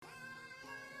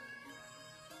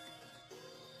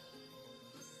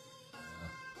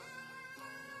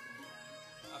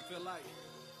feel like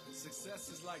success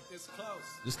is like this close.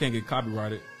 This can't get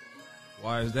copyrighted.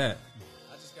 Why is that?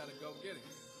 I just gotta go get it.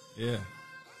 Yeah.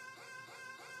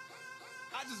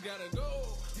 I just gotta go.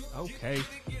 Okay.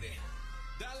 Get it.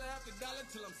 Dollar after dollar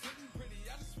till I'm sitting pretty.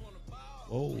 I just wanna ball.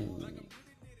 Oh,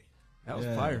 That was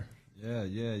Yeah. fire.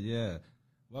 Yeah.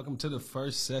 Welcome to the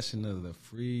first session of the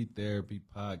Free Therapy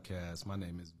Podcast. My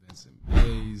name is Vincent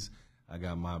Mays. I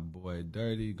got my boy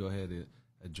Dirty. Go ahead and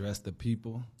address the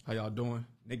people. how y'all doing?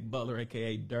 Nick Butler,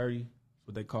 aka Dirty. That's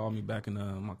what they called me back in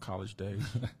my college days.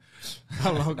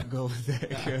 How long ago was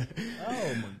that?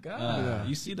 Oh my God!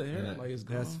 You see the hair? yeah. Like it's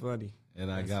gone. That's funny. And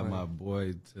I That's got funny. my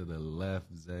boy to the left,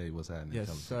 Zay. What's happening? Yes,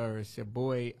 Come- sir. It's your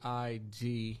boy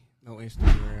IG. No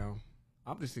Instagram.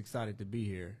 I'm just excited to be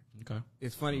here. Okay.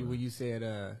 It's funny when you said,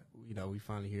 we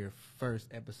finally here first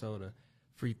episode of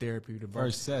Free Therapy. The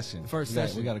First session. First We got-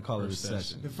 session. We got to call it a First session.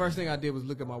 session. The first thing I did was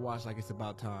look at my watch like it's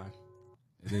about time.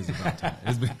 It is about time.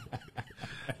 It's been,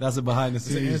 that's a behind the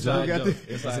scenes inside joke. joke.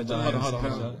 It's Inside a joke. behind the Hold on,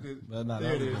 scenes hold on. joke. But not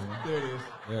There it that is. one. There it is.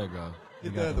 There we go. Hit We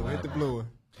the got other one. Hit laugh the at blue one.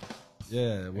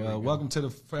 Yeah, well, welcome to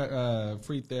the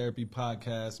Free Therapy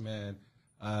Podcast, man.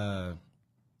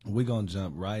 We're going to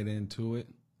jump right into it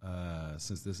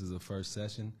since this is the first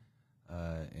session.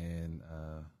 And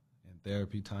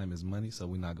therapy time is money, so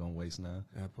we're not going to waste none.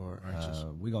 That part.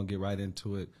 We're going to get right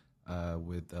into it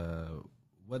with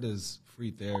what does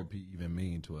free therapy even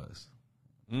mean to us?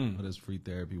 What is free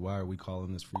therapy? Why are we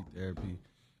calling this free therapy?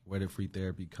 Where did free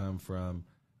therapy come from?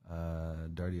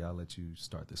 Dirty, I'll let you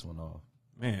start this one off.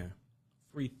 Man,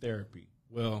 free therapy.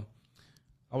 Well,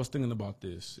 I was thinking about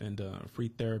this, and free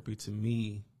therapy to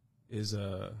me is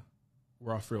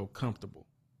where I feel comfortable.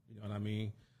 You know what I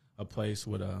mean? A place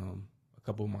with a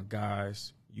couple of my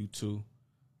guys, you two,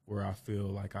 where I feel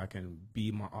like I can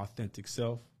be my authentic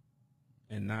self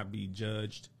and not be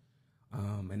judged,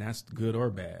 and that's good or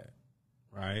bad,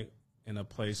 right? In a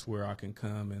place where I can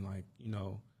come and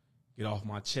get off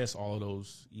my chest all of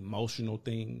those emotional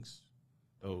things,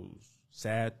 those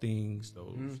sad things,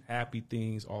 those happy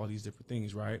things, all of these different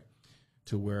things, right?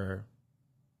 To where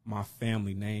my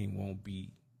family name won't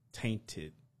be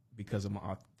tainted because of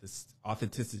my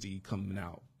authenticity coming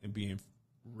out and being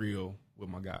real with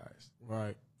my guys.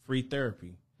 Right. Free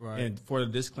therapy. Right. And for the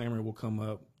disclaimer will come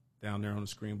up down there on the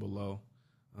screen below.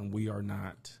 We are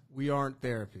not. We aren't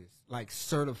therapists, like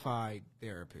certified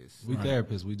therapists. We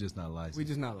therapists, we just not licensed. We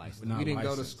just not licensed. We're not We didn't go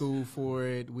to licensed. school for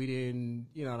it. We didn't,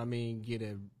 get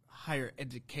a higher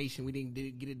education. We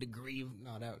didn't get a degree.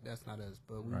 No, that's not us.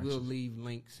 But we will leave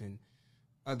links and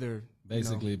other.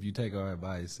 Basically, if you take our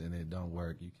advice and it don't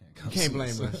work, you can't come. You can't see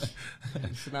blame us.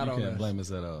 It's not You on can't us. blame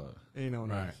us at all. Ain't on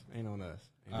Right. us. Ain't on us.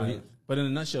 Ain't All on right. us. But in a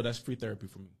nutshell, that's free therapy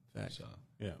for me. Facts. So,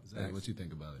 Yeah. Zach, what you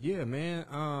think about it? Yeah, man.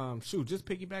 Just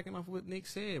piggybacking off what Nick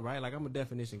said, right? Like I'm a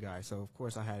definition guy, so of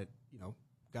course I had,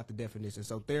 got the definition.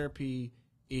 So therapy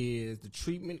is the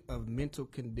treatment of mental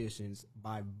conditions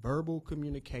by verbal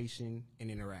communication and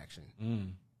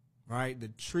interaction. Right? The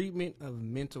treatment of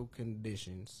mental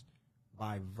conditions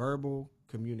by verbal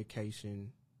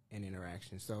communication and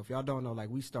interaction. So if y'all don't know, like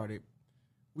we started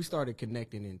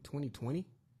connecting in 2020.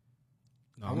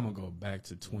 No, I'm going to go back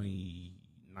to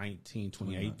 2019,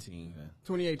 2018. Yeah.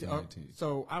 2018. 2018.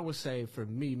 So I would say for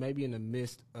me, maybe in the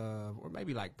midst of, or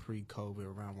maybe like pre-COVID,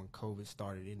 around when COVID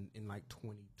started in like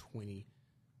 2020,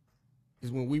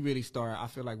 is when we really started. I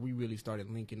feel like we really started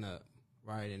linking up,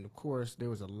 right? And of course, there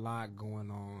was a lot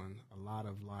going on, a lot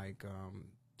of like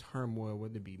turmoil,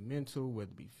 whether it be mental,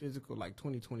 whether it be physical. Like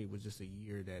 2020 was just a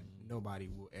year that nobody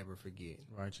will ever forget.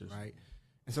 Righteous. Right.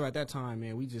 And so at that time,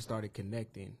 man, we just started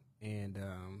connecting, and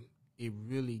it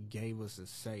really gave us a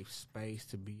safe space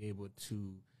to be able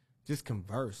to just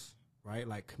converse, right?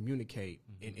 Like communicate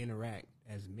and interact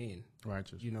as men.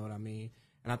 Righteous. You know what I mean?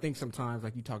 And I think sometimes,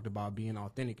 like you talked about being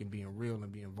authentic and being real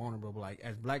and being vulnerable, like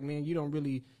as black men, you don't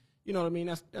really, you know what I mean?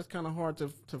 That's kind of hard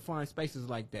to find spaces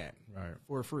like that Right.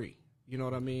 for free. You know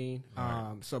what I mean?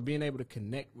 Right. So being able to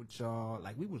connect with y'all,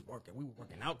 like we were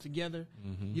working out together.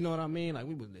 You know what I mean? Like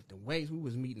we was lifting weights, we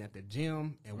was meeting at the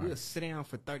gym, and we'll sit down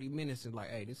for 30 minutes and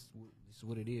like, hey, this is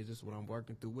what it is. This is what I'm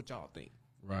working through. What y'all think?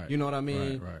 Right. You know what I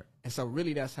mean? Right. And so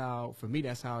really that's how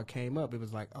it came up. It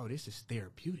was like, oh, this is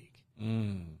therapeutic.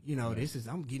 You know, this is,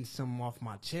 I'm getting something off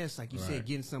my chest. Like you said,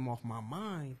 getting something off my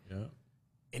mind, Yeah.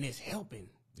 and it's helping.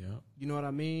 Yeah. You know what I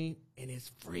mean? And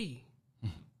it's free.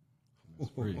 It's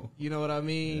free. You know what I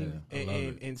mean? Yeah, I love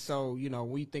it. And so, when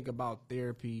we think about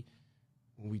therapy,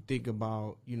 when we think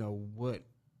about, what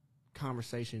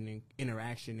conversation and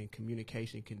interaction and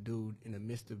communication can do in the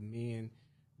midst of men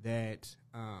that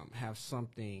have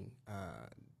something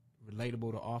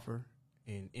relatable to offer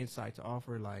and insight to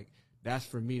offer, like that's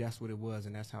for me. That's what it was,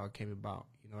 and that's how it came about.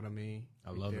 You know what I mean?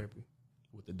 I love it.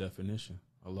 With the definition.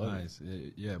 I love Nice.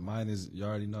 Yeah, mine is, you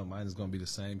already know, mine is going to be the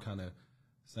same kind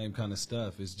of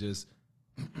stuff. It's just,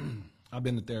 I've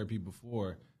been to therapy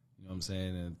before, you know what I'm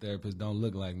saying, and therapists don't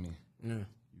look like me. Yeah.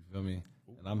 You feel me?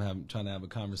 And I'm trying to have a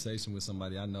conversation with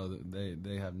somebody. I know that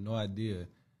they have no idea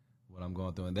what I'm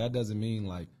going through. And that doesn't mean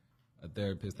like a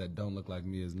therapist that don't look like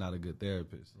me is not a good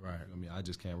therapist. Right. You know what I mean? I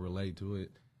just can't relate to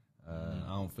it. I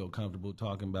don't feel comfortable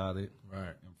talking about it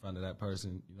Right. in front of that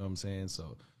person. You know what I'm saying?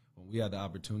 So when we had the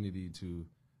opportunity to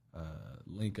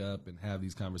link up and have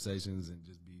these conversations and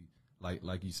just be like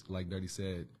Dirty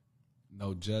said,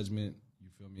 no judgment. You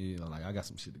feel me? Like I got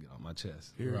some shit to get on my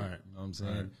chest. Right. You know what I'm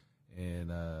saying? Right.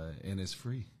 And it's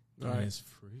free. Right. And it's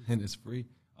free. And it's free.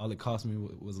 All it cost me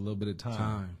was a little bit of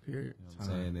time. Period. You know what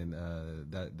I'm saying?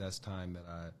 And that's time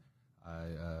that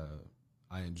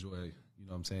I enjoy. You know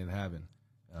what I'm saying? Having.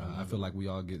 I feel like we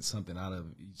all get something out of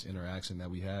each interaction that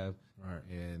we have. Right.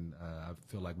 And I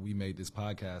feel like we made this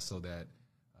podcast so that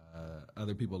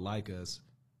other people like us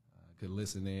could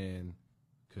listen in,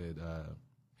 could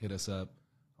hit us up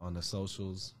on the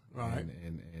socials, right.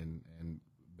 and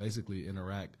basically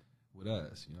interact with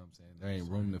us. You know what I'm saying? There ain't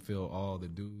room to fill all the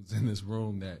dudes in this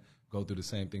room that go through the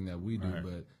same thing that we do, Right.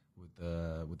 but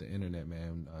with the internet,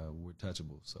 man, we're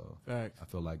touchable. So Facts. I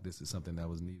feel like this is something that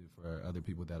was needed for other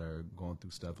people that are going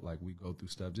through stuff like we go through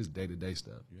stuff, just day-to-day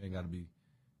stuff. You ain't got to be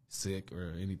sick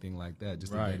or anything like that,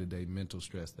 just Right. the day-to-day mental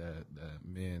stress that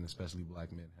men, especially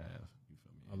black men, have. You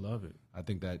feel me? I love it. I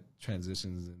think that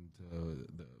transitions into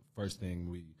the first thing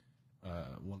we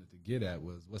wanted to get at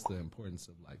was what's the importance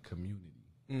of like community.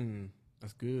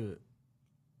 That's good.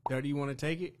 Dirty, you want to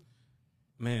take it?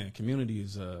 Man, community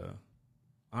is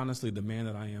honestly the man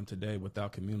that I am today.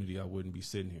 Without community, I wouldn't be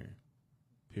sitting here.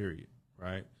 Period.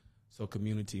 Right. So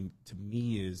community to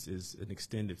me is an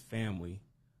extended family.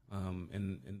 And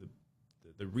in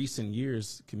the recent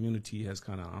years, community has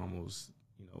kind of almost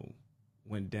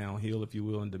went downhill, if you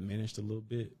will, and diminished a little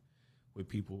bit with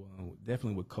people.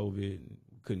 Definitely with COVID, and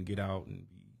we couldn't get out and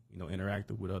be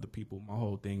interactive with other people. My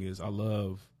whole thing is I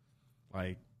love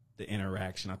like the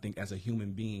interaction. I think as a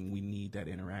human being, we need that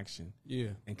interaction. Yeah.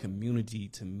 And community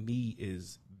to me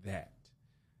is that.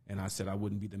 And I said I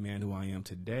wouldn't be the man who I am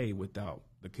today without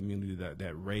the community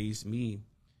that raised me,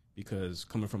 because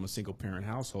coming from a single parent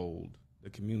household, the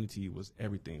community was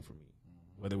everything for me,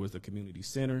 whether it was the community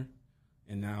center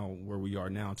and now where we are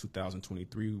now in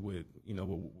 2023 with,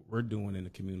 what we're doing in the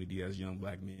community as young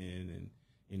black men and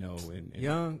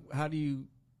Young, how do you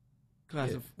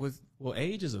classify? Well,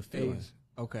 age is a feeling. Age.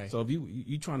 Okay. So if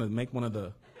you trying to make one of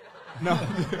the No,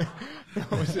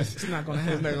 it's not gonna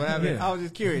happen. It's not gonna happen. Yeah. I was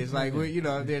just curious, like,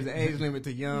 if there's an age limit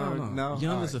to young. No,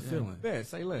 young All is a feeling. Yeah,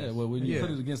 say less. Yeah, well, when you Yeah.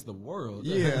 put it against the world,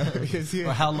 Yeah.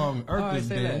 for how long Earth All right, has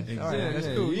say been, that. All right, that's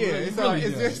cool. you Yeah, really it's all right.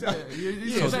 It's young. just,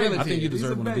 He's yeah, a baby. I think you He's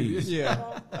deserve a one of baby. these.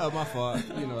 yeah. Oh, my fault.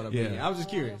 You know what I mean. Yeah. I was just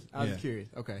curious. I was Yeah. just curious.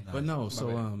 Okay. But no, My so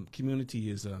bad. community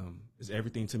is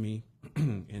everything to me,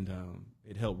 and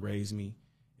it helped raise me.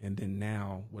 And then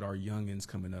now with our youngins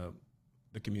coming up,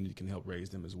 the community can help raise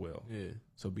them as well. Yeah.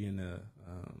 So being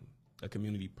a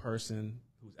community person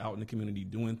who's out in the community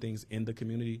doing things in the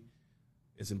community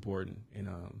is important, and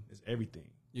it's everything.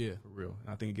 Yeah. For real. And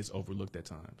I think it gets overlooked at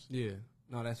times. Yeah.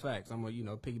 No, that's facts. I'm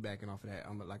piggybacking off of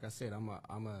that. Like I said,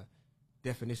 I'm a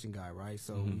definition guy, right?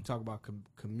 So when you talk about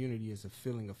community as a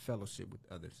feeling of fellowship with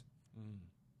others,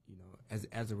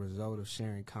 as a result of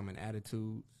sharing common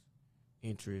attitudes,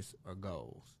 interests, or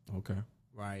goals. Okay.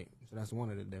 Right. So that's one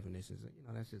of the definitions.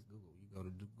 That's just Google. You go to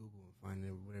Google and find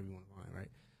whatever you want to find,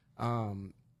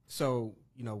 right? So,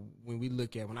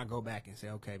 when I go back and say,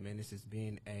 okay, man, this has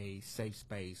been a safe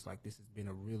space. Like, this has been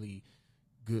a really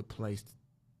good place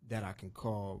that I can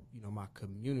call, my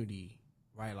community,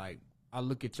 right? Like, I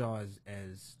look at y'all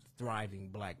as thriving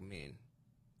black men.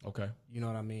 Okay. You know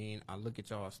what I mean? I look at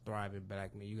y'all as thriving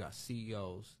black men. You got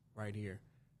CEOs right here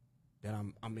that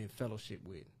I'm in fellowship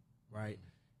with, right?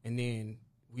 And then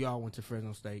we all went to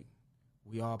Fresno State.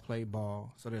 We all played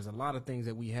ball. So there's a lot of things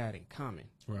that we had in common.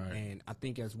 Right. And I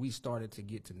think as we started to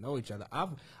get to know each other, I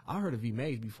heard of V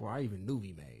Mays before I even knew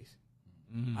V Mays.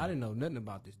 I didn't know nothing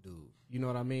about this dude. You know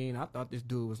what I mean? I thought this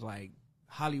dude was like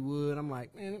Hollywood. I'm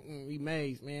like, man, V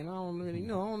Mays, man, I don't really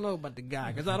know. I don't know about the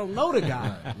guy because I don't know the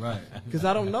guy. Right. Because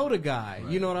I don't know the guy.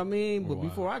 Right. You know what I mean? But Wow.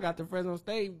 before I got to Fresno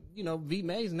State, V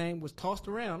Mays' name was tossed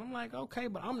around. I'm like, okay,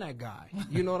 but I'm that guy.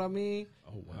 You know what I mean?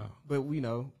 Oh wow. But we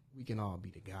can all be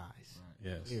the guys.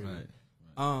 Yes. Clearly.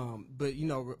 Right. But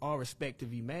all respect to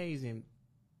V Mays, and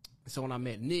so when I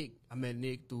met Nick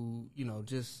through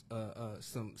just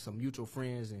some mutual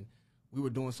friends, and we were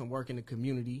doing some work in the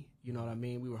community. You know what I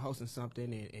mean? We were hosting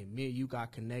something, and me and you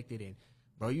got connected. And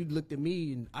bro, you looked at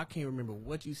me, and I can't remember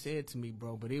what you said to me,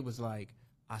 bro. But it was like,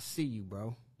 I see you,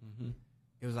 bro.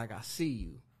 It was like, I see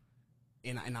you,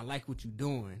 and I like what you're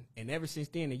doing. And ever since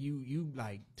then, you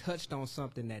like touched on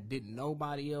something that didn't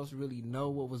nobody else really know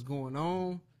what was going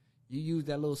on. You used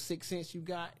that little sixth sense you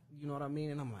got. You know what I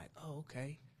mean? And I'm like, oh,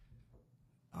 okay.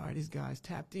 All right, this guy's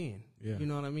tapped in. Yeah. You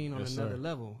know what I mean? On Yes, another sir.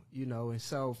 level, you know. And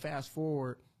so fast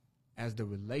forward, as the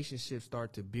relationships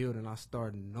start to build, and I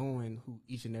started knowing who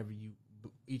each one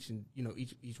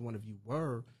of you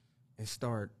were, and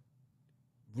start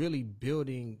really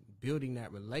building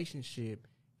that relationship.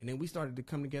 And then we started to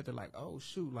come together like, oh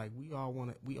shoot, like we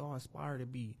all aspire to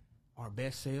be our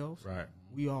best selves. Right.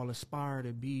 We all aspire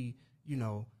to be, you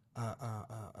know,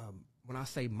 when I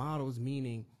say models,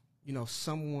 meaning, you know,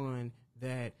 someone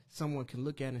that someone can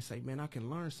look at and say, man, I can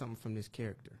learn something from this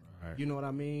character. Right. You know what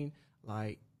I mean?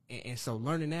 Like, and so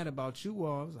learning that about you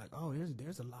all, I was like, oh,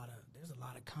 there's a lot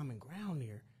of common ground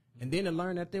there. And then to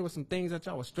learn that there were some things that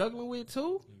y'all was struggling with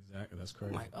too. Exactly. That's I'm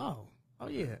crazy. like, oh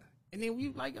yeah. And then we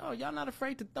like, oh, y'all not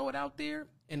afraid to throw it out there.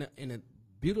 And a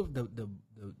beautiful,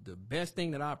 the best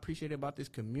thing that I appreciate about this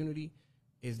community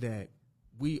is that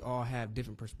we all have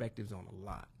different perspectives on a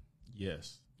lot.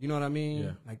 Yes. You know what I mean?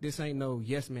 Yeah. Like, this ain't no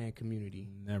yes man community.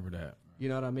 Never that. You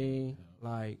know what I mean?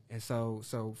 Like, and so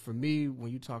for me,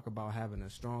 when you talk about having a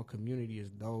strong community, is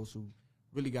those who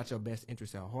really got your best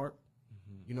interests at heart.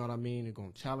 You know what I mean? They're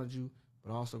gonna challenge you,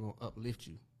 but also gonna uplift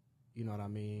you. You know what I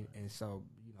mean? And so,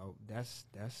 you know, that's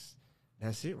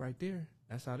it right there.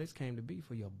 That's how this came to be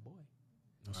for your boy.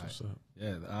 That's what's up.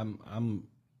 Yeah, I'm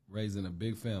raised in a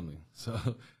big family, so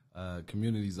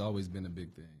community's always been a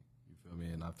big thing. You feel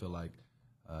me? And I feel like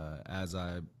as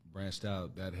I branched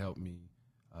out, that helped me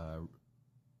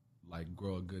like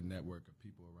grow a good network of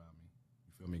people around me.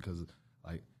 You feel me? Because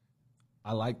like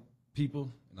I like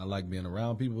people and I like being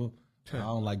around people. I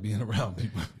don't like being around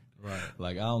people. Right.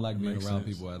 Like I don't like being makes around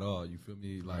sense. people at all. You feel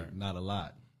me? Like Right. not a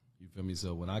lot. You feel me?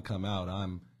 So when I come out,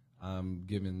 I'm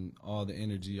giving all the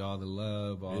energy, all the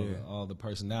love, all the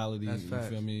personality. That's you facts.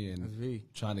 feel me? That's And V.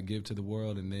 trying to give to the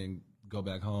world, and then go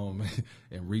back home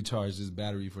and recharge this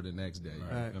battery for the next day.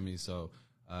 Right. You feel me? So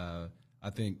I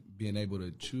think being able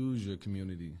to choose your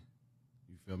community,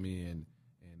 you feel me, and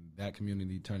that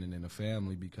community turning into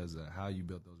family because of how you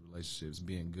built those relationships,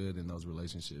 being good in those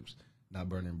relationships, not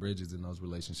burning bridges in those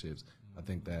relationships. I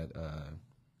think that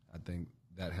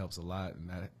helps a lot, and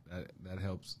that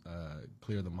helps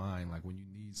clear the mind. Like when you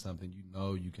need something, you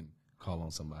know you can call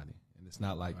on somebody, and it's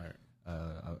not like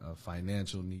a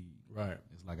financial need. Right.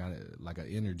 It's like an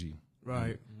energy.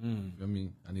 Right. You feel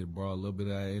me? I need to borrow a little bit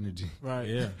of that energy. Right.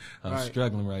 Yeah. I'm Right.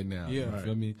 struggling right now. Yeah. You Right.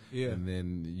 feel me? Yeah. And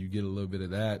then you get a little bit of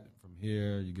that from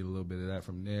here, you get a little bit of that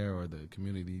from there, or the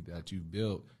community that you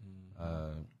built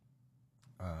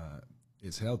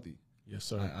is healthy. Yes,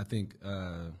 sir. I think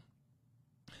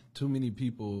too many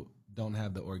people don't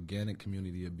have the organic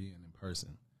community of being in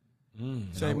person.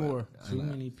 Say more. Too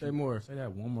many people. Say more. Say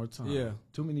that one more time. Yeah.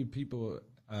 Too many people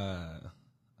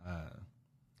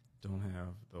Don't have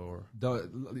the or.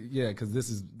 because this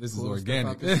is Pulling stuff organic.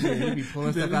 out the spirit. He be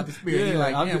pulling stuff out the spirit. He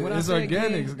like, damn, what I it's say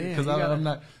organic again? Damn, because you gotta- I'm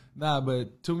not. Nah,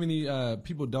 but too many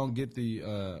people don't get the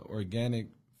organic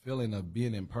feeling of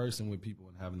being in person with people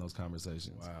and having those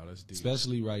conversations. Wow, that's deep.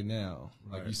 Especially right now,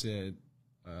 like Right. you said,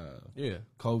 Yeah.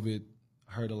 COVID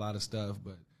hurt a lot of stuff,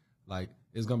 but like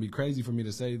it's gonna be crazy for me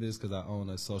to say this because I own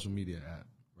a social media app,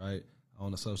 right? I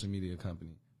own a social media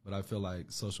company, but I feel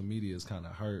like social media has kind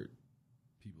of hurt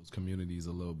people's communities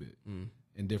a little bit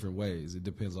in different ways. It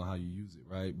depends on how you use it,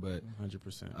 right? But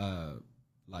 100%.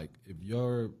 like if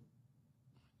your,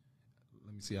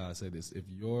 let me see how I say this, if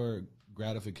your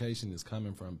gratification is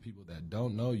coming from people that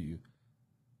don't know you,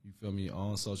 you feel me,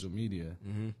 on social media,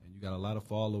 and you got a lot of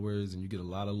followers and you get a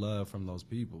lot of love from those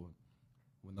people,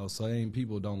 when those same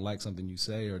people don't like something you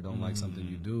say or don't like something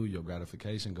you do, your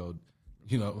gratification go,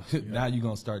 you know, now you're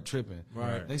going to start tripping.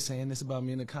 Right. They saying this about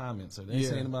me in the comments, or they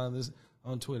saying about this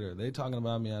on Twitter. They talking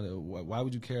about me. Why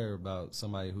would you care about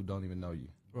somebody who don't even know you?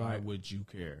 Why would you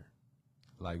care?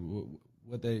 Like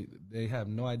what they have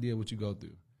no idea what you go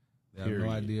through. They have no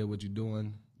Period. idea what you're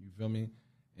doing. You feel me?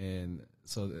 And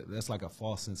so that's like a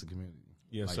false sense of community.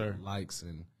 Yes, like sir. Likes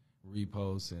and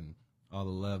reposts and all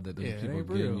the love that those Yeah, it people ain't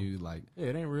giving real. you. Like Yeah,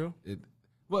 it ain't real. it.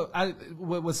 Well,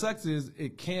 what sucks is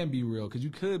it can be real because you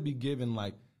could be giving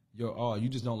like your all. You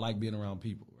just don't like being around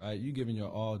people, right? You giving your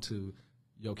all to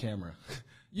your camera,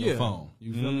 your Yeah. phone.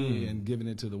 You feel me? And giving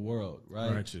it to the world,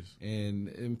 right? Righteous.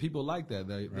 And people like that.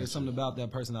 There's something about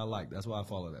that person I like. That's why I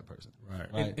follow that person.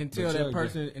 Right. Right. Until But that you're-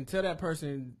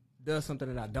 person does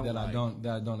something that I don't that like.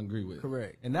 I don't agree with.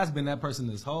 Correct. And that's been that person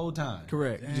this whole time.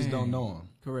 Correct. You just don't know him.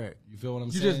 Correct. You feel what I'm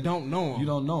You saying? just don't know him. You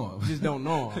don't know him. You just don't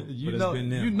know him. you But know it's been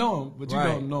them. you know him, but you Right.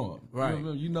 don't know him. Right.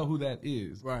 You know who that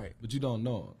is. Right. But you don't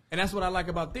know him. And that's what I like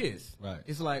about this. Right.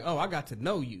 It's like, oh, I got to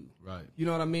know you. Right. You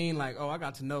know what I mean? Like, oh, I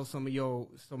got to know some of your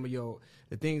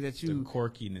the things that The you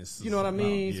quorkiness. you know what I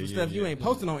mean? Yeah, Some yeah, stuff you yeah. ain't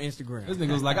posting on Instagram. This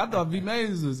nigga was like, I thought V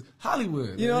Mays was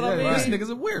Hollywood. You know what I mean? This nigga's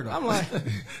a weirdo. I'm like,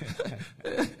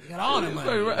 got all the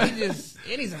money. Right.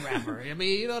 And he's a rapper. I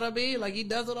mean, you know what I mean? Like he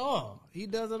does it all. He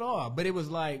does it all. But it was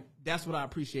like, that's what I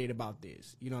appreciate about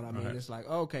this. You know what I mean? Right. It's like,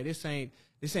 okay, this ain't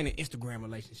an Instagram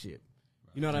relationship.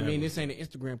 You know what I mean? This ain't an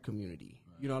Instagram community.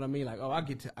 You know what I mean? Like, oh, I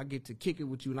get to kick it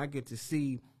with you, and I get to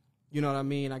see, you know what I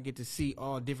mean? I get to see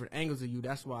all different angles of you.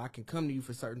 That's why I can come to you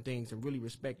for certain things and really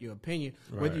respect your opinion,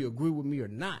 whether Right. you agree with me or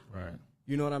not. Right.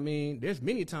 You know what I mean? There's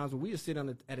many times when we just sit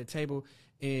at a table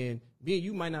and me and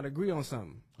you might not agree on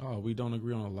something, Oh, we don't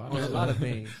agree on a lot. on a lot of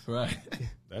things. Right.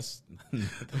 That's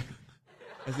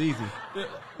That's easy.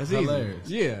 That's Hilarious.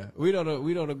 easy. Yeah, we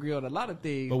don't agree on a lot of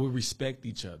things. but we respect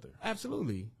each other.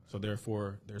 Absolutely, So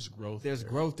therefore, there's growth. there's there.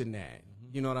 growth in that.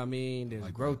 You know what I mean? There's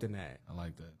growth in that. I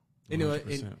like that. You know,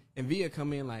 100%. and Via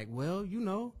come in like, well, you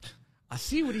know, I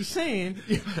see what he's saying.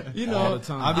 You know, All the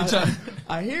time. I be trying.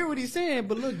 I hear what he's saying,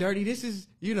 but look, Dirty, this is,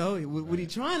 you know, what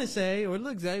he's trying to say, or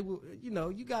look, Zay, well, you know,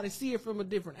 you got to see it from a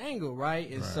different angle, right?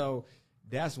 And so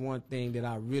that's one thing that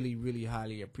I really, really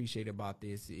highly appreciate about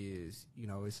this is, you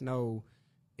know, it's no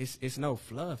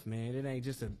fluff, man. It ain't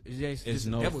just It's just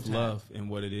no double tap. fluff, and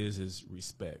what it is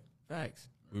respect. Facts.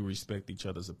 We respect each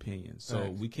other's opinions, so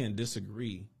Facts. we can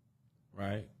disagree,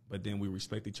 right? But then we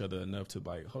respect each other enough to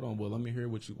like, hold on, well, let me hear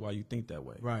why you think that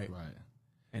way, Right. Right.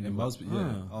 And And then most- okay,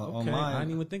 online- I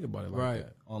didn't even think about it like Right.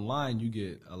 that. Online, you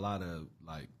get a lot of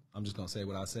like, I'm just gonna say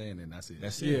what I say, and then that's it.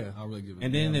 That's it. Yeah. I don't really give a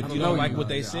And then damn. if I you don't don't know like you. what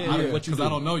they Yeah. said, Yeah, what you 'cause do? I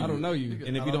don't know you. I don't know you.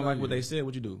 And if you don't like what they said,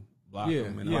 what you do? Block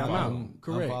them and Yeah, I'm unfollow out. them.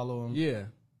 Correct. Unfollow 'em. Yeah,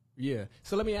 yeah.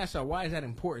 So let me ask y'all, why is that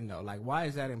important though? Like, why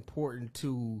is that important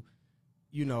to,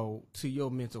 you know, to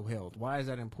your mental health? Why is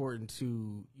that important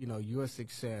to, you know, your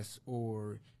success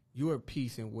or your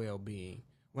peace and well-being?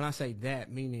 When I say that,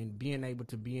 meaning being able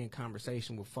to be in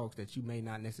conversation with folks that you may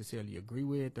not necessarily agree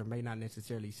with or may not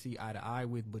necessarily see eye to eye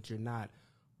with, but you're not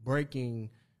breaking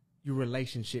your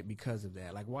relationship because of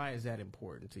that. Like, why is that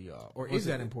important to y'all? Or is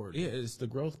that important? Yeah, it's the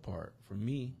growth part for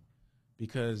me,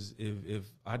 because if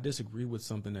I disagree with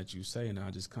something that you say and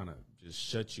I just kind of just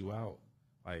shut you out,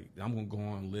 like I'm gonna go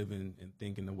on living and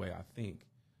thinking the way I think,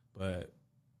 but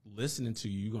listening to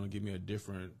you, you're gonna give me a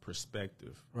different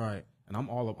perspective, Right. and I'm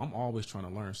always trying to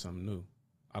learn something new.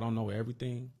 I don't know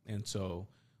everything, and so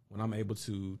when I'm able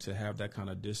to have that kind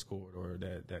of discord or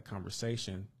that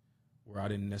conversation where I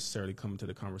didn't necessarily come into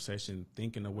the conversation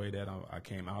thinking the way that I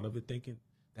came out of it thinking,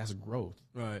 that's growth.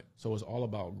 Right. So it's all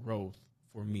about growth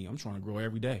for me. I'm trying to grow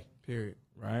every day, Period.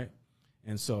 right?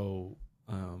 And so,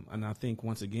 and I think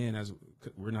once again, as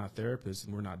we're not therapists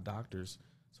and we're not doctors,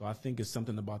 so I think it's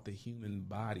something about the human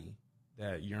body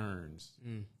that yearns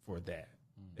for that,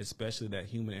 especially that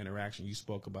human interaction you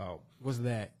spoke about. What's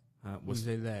that? What's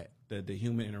What's that? the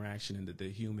human interaction and the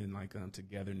human like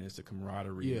togetherness, the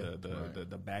camaraderie, Yeah.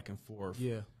 the back and forth.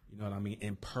 Yeah. You know what I mean?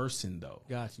 In person though,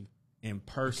 Got you. in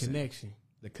person, Connection.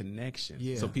 the connection.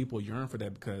 Yeah. So people yearn for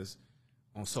that because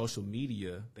on social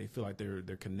media they feel like they're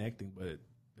connecting, but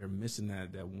they're missing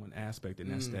that one aspect, and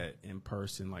that's that in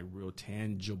person, like real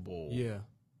tangible Yeah.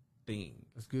 thing,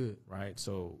 That's good. right?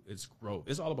 So it's growth.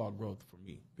 It's all about growth for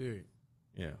me. Period.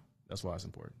 Yeah, that's why it's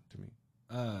important to me.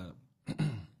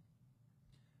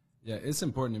 Yeah, it's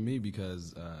important to me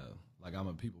because like I'm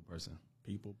a people person.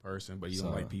 People, person, but you So-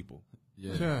 don't like people.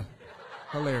 Yeah.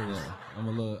 Hilarious. Yeah, I'm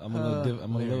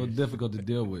a little difficult to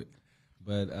deal with,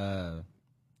 but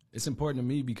it's important to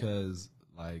me because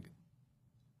like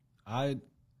I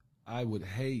would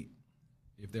hate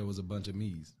if there was a bunch of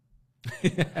me's.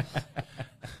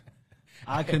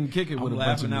 I couldn't kick it with I'm a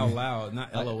bunch of laughing out me's. loud,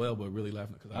 not LOL, but really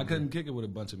laughing because I couldn't kick it with a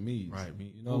bunch of me's. Right,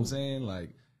 me. You know what I'm saying? Like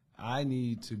I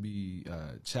need to be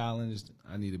challenged.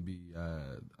 I need to be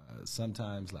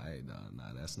sometimes like, hey, no,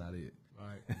 that's not it.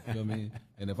 Right. You know what I mean?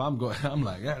 And if I'm going, I'm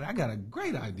like, yeah, I got a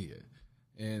great idea.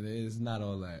 And it's not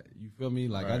all that. You feel me?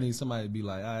 Like I Right. need somebody to be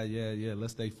like, yeah,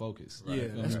 let's stay focused. Yeah, You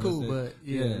feel that's me? cool, Let's but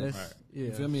stay- yeah, yeah. let's, Right. yeah.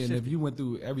 You feel me? And if you went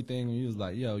through everything and you was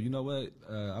like, yo, you know what?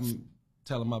 I'm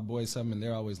telling my boys something, and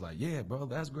they're always like, yeah, bro,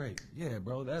 that's great. Yeah,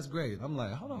 bro, that's great. I'm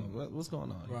like, hold on, what's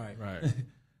going on? Right. Right.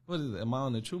 What is it? Am I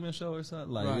on the Truman Show or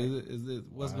something? Like, Right. is it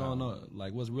what's going on?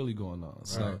 Like, what's really going on?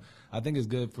 So, Right. I think it's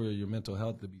good for your mental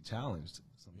health to be challenged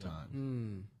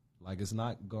sometimes. Like, it's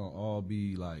not gonna all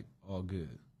be like all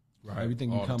good. Right.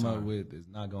 Everything you All the come up time. with is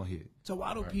not gonna hit. So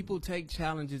why do people take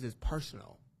challenges as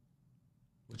personal?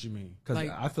 What you mean? Because Like-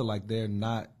 I feel like they're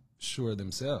not sure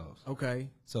themselves. Okay.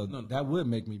 So that would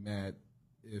make me mad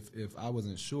if I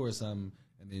wasn't sure of something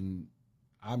and then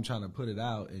I'm trying to put it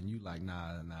out and you like,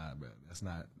 nah, bro, that's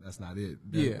not it.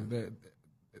 They're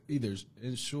either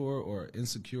unsure or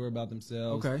insecure about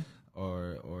themselves, Okay.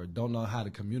 or don't know how to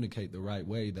communicate the right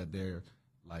way that they're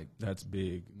like That's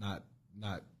big. not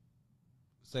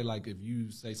say, like, if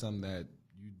you say something that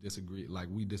you disagree, like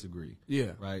we disagree,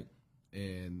 Yeah. right?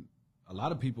 And a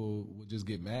lot of people would just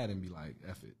get mad and be like,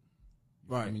 F it. You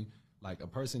Right. feel me? Like a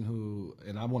person who,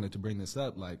 and I wanted to bring this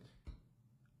up, like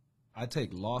I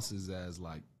take losses as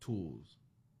like tools,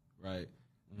 right?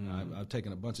 I've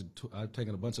taken a bunch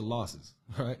of losses,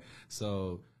 right?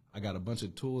 So I got a bunch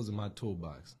of tools in my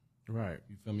toolbox. Right.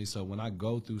 You feel me? So when I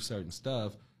go through certain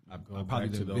stuff, I Go probably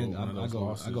back to done one of I those go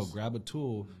losses. grab a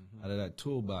tool out of that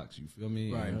toolbox. You feel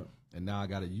me? Right. And now I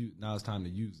got to use. Now it's time to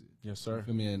use it. Yes, sir. You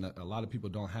feel me? And a lot of people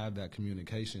don't have that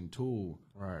communication tool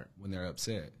Right. when they're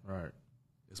upset. Right.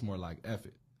 It's more like F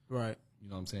it. Right. You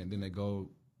know what I'm saying? Then they go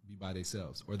be by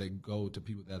themselves, or they go to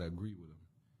people that agree with them.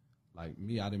 Like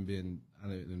me, a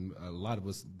lot of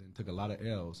us then took a lot of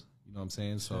L's. You know what I'm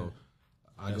saying? So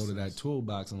I go to that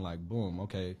toolbox and like, boom,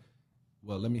 okay,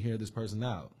 well, let me hear this person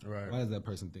out. Right. Why does that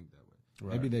person think that way?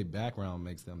 Right. Maybe their background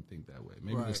makes them think that way.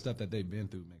 Maybe the Right. stuff that they've been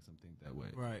through makes them think that way.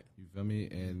 Right. You feel me?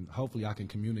 And hopefully I can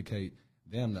communicate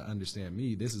them to understand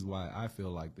me. This is why I feel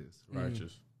like this.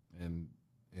 Righteous. And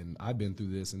I've been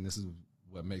through this, and this is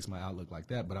what makes my outlook like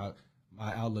that. But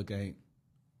my outlook ain't.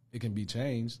 It can be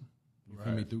changed. You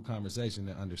feel me? Through conversation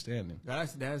and understanding. That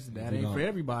We ain't don't- for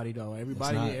everybody though.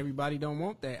 not. Everybody don't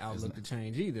want that outlook to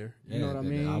change either. You know what I then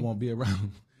mean? I won't be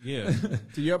around. Yeah.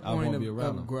 To your I point won't be around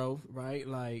of them. growth, right?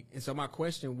 Like, and so my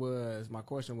question was,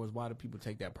 why do people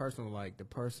take that personal? Like the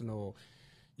personal,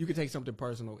 you could take something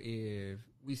personal if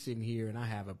we sitting here and I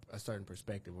have a certain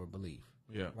perspective or belief,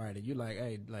 Yeah. right? And you like,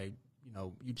 hey, like, you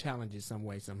know, you challenge it some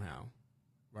way somehow,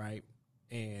 right?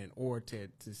 And or to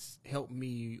help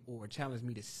me or challenge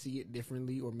me to see it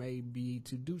differently or maybe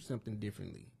to do something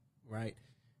differently, right?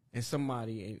 And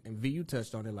somebody, and V, you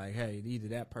touched on it, like, hey, either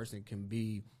that person can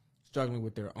be struggling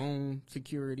with their own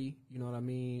security, you know what I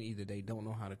mean? Either they don't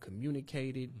know how to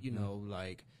communicate it, you know,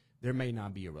 like there may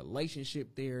not be a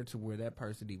relationship there to where that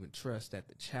person even trusts that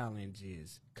the challenge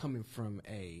is coming from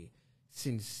a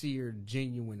sincere,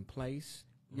 genuine place.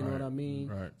 You know what I mean?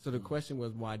 Right. So the question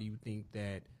was, why do you think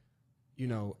that, you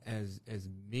know, as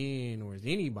men or as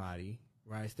anybody,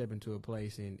 right, step into a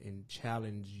place and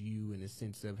challenge you in the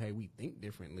sense of, hey, we think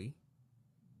differently,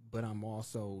 but I'm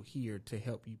also here to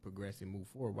help you progress and move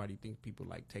forward. Why do you think people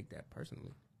like take that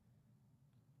personally?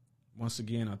 Once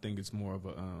again, I think it's more of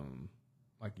a,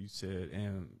 like you said,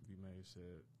 and you may have said,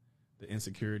 the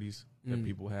insecurities that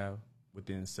people have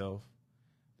within self.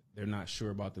 They're not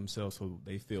sure about themselves, so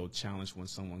they feel challenged when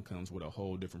someone comes with a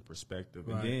whole different perspective.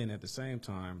 Right. And then at the same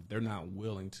time, they're not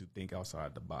willing to think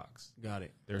outside the box. Got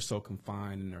it. They're so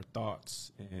confined in their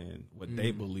thoughts and what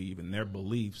they believe and their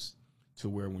beliefs to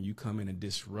where when you come in and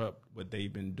disrupt what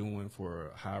they've been doing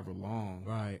for however long,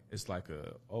 Right. it's like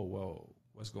oh, whoa,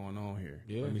 what's going on here?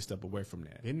 Yeah. Let me step away from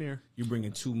that. In there. You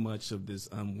bringing too much of this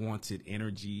unwanted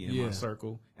energy in Yeah. my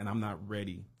circle, and I'm not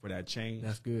ready for that change.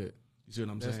 That's good. You see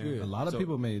what I'm That's saying? good. A lot of So-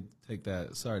 people may take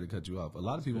that. Sorry to cut you off. A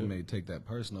lot of people may take that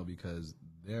personal because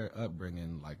their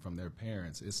upbringing, like from their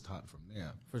parents, is taught from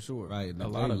them. For sure. Right. And A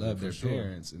if lot they of it, love for their sure.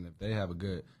 parents, and if they have a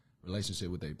good relationship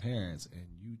with their parents, and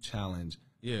you challenge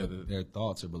Yeah, their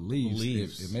thoughts or beliefs,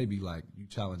 beliefs. It may be like you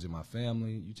challenging my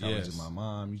family, you challenging Yes. my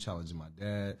mom, you challenging my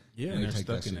dad. Yeah. and And they they're take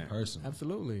that stuck in shit that. personal.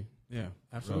 Absolutely. Yeah,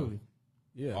 Absolutely.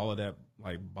 Yeah. All of that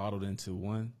like bottled into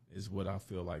one is what I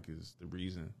feel like is the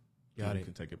reason Got people it.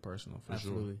 can take it personal for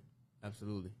Absolutely. sure.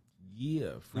 Absolutely.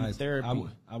 Yeah, free Nice. therapy.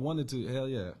 I wanted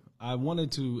to I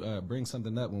wanted to bring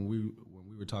something up when we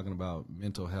were talking about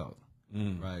mental health,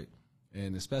 right?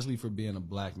 And especially for being a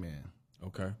black man,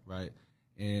 Okay, right?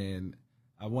 And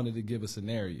I wanted to give a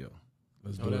scenario.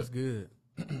 let's Oh, do that's it.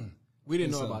 good. We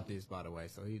didn't know So- about this, by the way.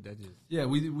 So that just Yeah,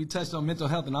 we touched on mental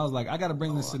health, and I was like, I got to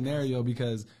bring this scenario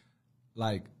because,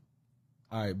 like,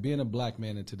 all right, being a black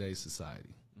man in today's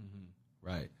society,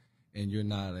 right? And you're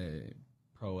not a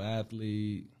pro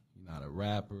athlete, you're not a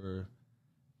rapper,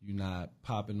 you're not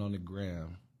popping on the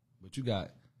gram, but you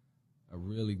got a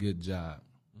really good job.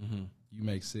 You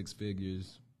make six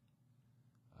figures.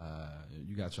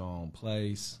 You got your own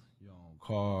place, your own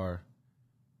car,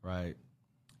 right?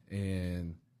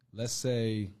 And let's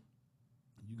say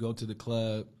you go to the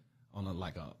club on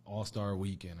like a all-star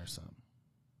weekend or something,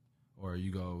 or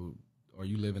you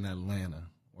live in Atlanta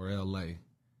or LA,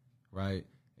 right?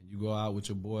 And you go out with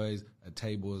your boys, a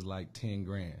table is like 10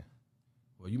 grand.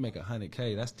 Well, you make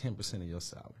 $100K, that's 10% of your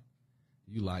salary.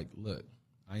 You like, look,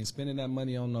 I ain't spending that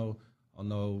money on no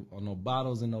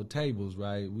bottles and no tables,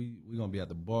 right? We gonna be at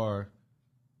the bar.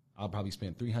 I'll probably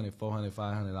spend $300, $400,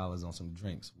 $500 on some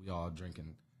drinks. We all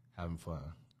drinking, having fun,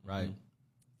 right? Mm-hmm.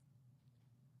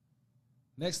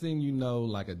 Next thing you know,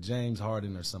 like a James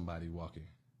Harden or somebody walking,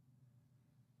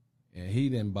 and he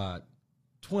then bought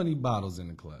 20 bottles in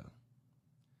the club,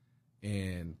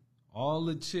 and all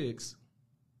the chicks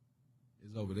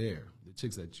is over there, the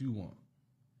chicks that you want.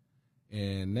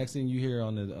 And next thing you hear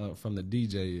on the from the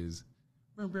DJ is,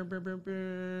 y'all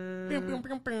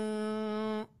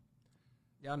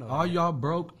know all y'all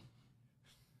broke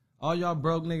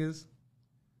niggas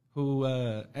who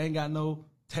ain't got no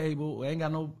table, ain't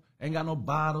got no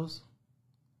bottles.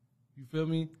 You feel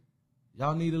me?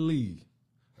 Y'all need to leave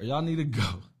or y'all need to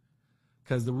go,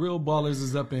 cause the real ballers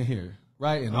is up in here,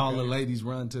 right? And all the ladies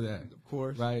run to that, of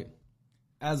course, right?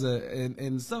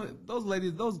 And some those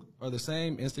ladies, those are the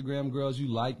same Instagram girls you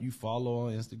like, you follow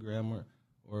on Instagram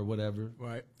or whatever.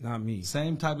 Right. Not me.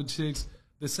 Same type of chicks,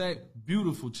 the same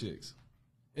beautiful chicks.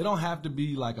 It don't have to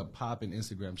be like a popping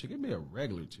Instagram chick. It can be a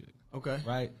regular chick. Okay.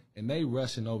 Right? And they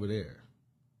rushing over there.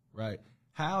 Right?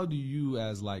 How do you,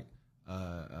 as like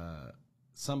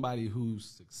somebody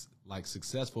who's like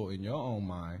successful in your own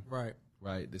mind, right?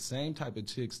 The same type of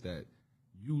chicks that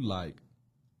you like,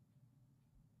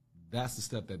 that's the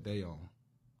stuff that they own.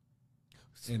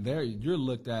 And you're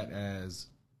looked at as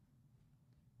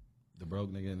the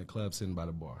broke nigga in the club sitting by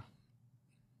the bar.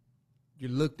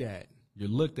 You're looked at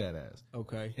as.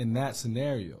 Okay. In that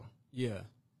scenario. Yeah.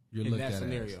 You're in looked that at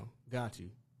scenario. as. Got you.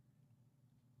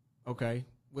 Okay.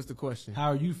 What's the question? How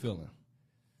are you feeling?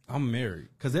 I'm married.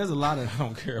 Because there's a lot of... I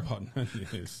don't care about none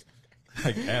of this,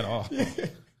 like, at all.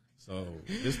 So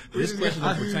this question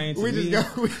doesn't pertain to me.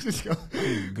 We just go.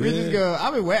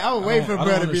 I've been waiting for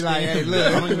brother to be like, hey,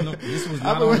 look.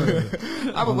 I've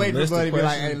been waiting for brother to be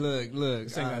like, hey, look.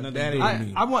 This ain't got nothing to do with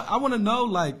me. I want to know,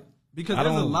 like, because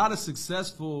there's a lot of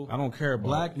successful I don't care about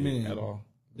black men at all.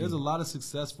 There's a lot of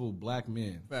successful black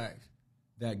men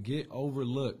that get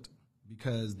overlooked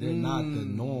because they're not the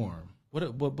norm.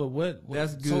 What?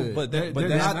 That's good. So, but that's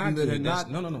not good. Not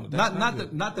the When norm.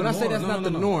 I say that's not the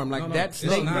norm, like that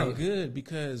statement. It's not good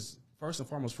because first and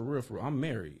foremost, for real, I'm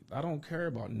married. I don't care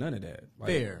about none of that. Like,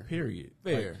 Fair. Period.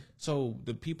 Fair. Like, so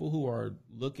the people who are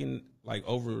looking like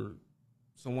over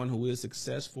someone who is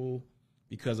successful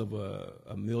because of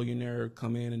a millionaire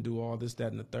come in and do all this,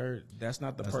 that, and the third, that's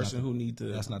not the person who need to.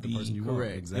 That's not be the person you want.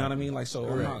 Correct. Exactly. You know what I mean? Like, so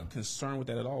Correct. I'm not concerned with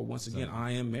that at all. Once again,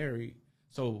 I am married,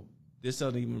 so this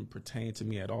doesn't even pertain to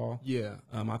me at all. Yeah.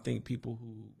 I think people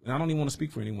who, and I don't even want to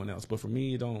speak for anyone else, but for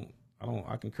me,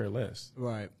 I can care less.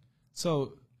 Right.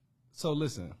 So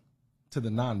listen to the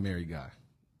non-married guy.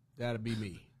 That'll be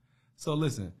me. So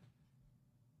listen,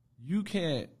 you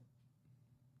can't,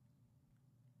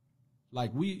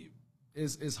 like,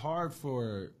 it's hard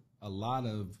for a lot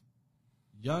of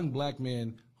young black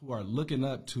men who are looking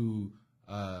up to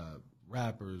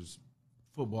rappers,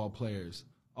 football players,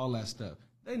 all that stuff.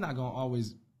 They not gonna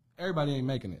always. Everybody ain't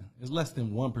making it. It's less than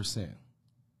 1%.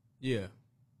 Yeah,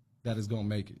 that is gonna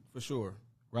make it for sure.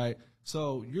 Right.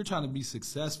 So you're trying to be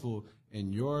successful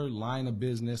in your line of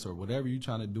business or whatever you're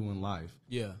trying to do in life.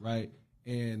 Yeah. Right.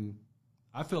 And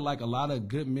I feel like a lot of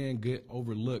good men get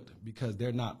overlooked because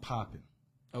they're not popping.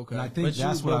 Okay. And I think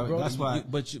that's why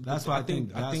I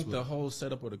think the whole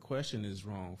setup of the question is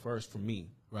wrong. First, for me.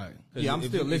 Right. Yeah, I'm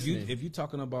still listening. If you're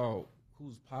talking about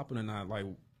who's popping or not, like.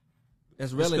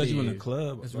 That's relative. Because you in the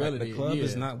club. That's right? relative. The club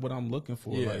is not what I'm looking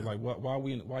for. Yeah. Like why are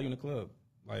you in the club?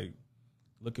 Like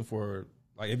looking for,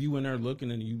 like, if you in there looking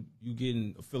and you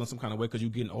getting feeling some kind of way because you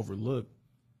getting overlooked.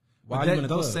 Why are you in the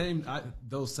club?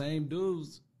 Those same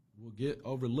dudes will get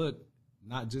overlooked,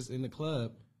 not just in the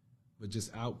club, but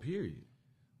just out. Period.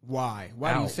 Why?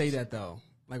 Why do you say that though?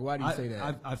 Like, why do you say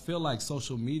that? I feel like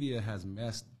social media has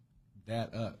messed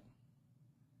that up.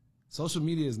 Social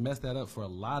media has messed that up for a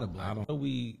lot of black people.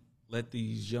 We let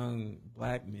these young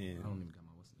black men. I don't even got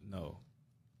my what's no.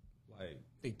 Like,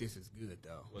 I think this is good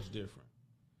though. What's different?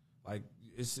 Like,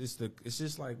 it's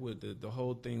just like with the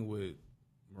whole thing with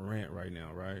Morant right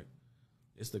now, right?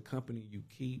 It's the company you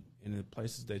keep and the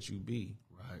places that you be.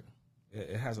 Right.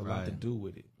 It has a lot to do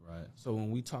with it. Right. So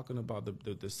when we talking about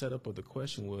the setup of the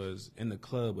question was in the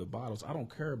club with bottles, I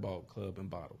don't care about club and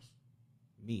bottles.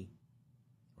 Me.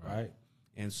 Right?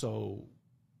 And so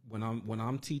when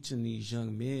I'm teaching these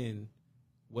young men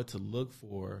what to look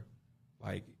for,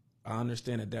 like, I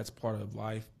understand that that's part of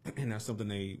life and that's something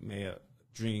they may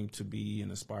dream to be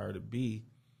and aspire to be,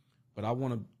 but I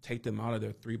want to take them out of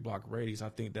their 3-block radius. I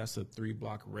think that's a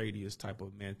 3-block radius type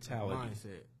of mentality.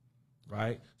 Mindset.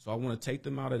 Right? So I want to take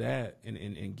them out of that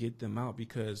and get them out,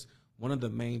 because one of the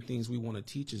main things we want to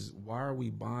teach is, why are we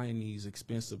buying these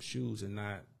expensive shoes and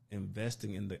not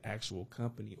investing in the actual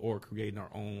company or creating our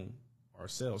own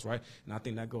ourselves, right? And I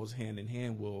think that goes hand in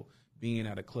hand with being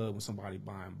at a club when somebody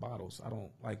buying bottles. I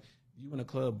don't like you in a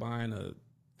club buying a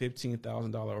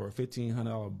 $15,000 or a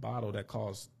 $1,500 bottle that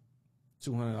costs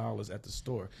 $200 at the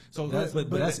store. So That's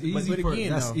easy but for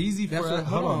again, that's though, easy for us.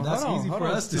 Hold on, that's easy for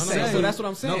us to say. So that's what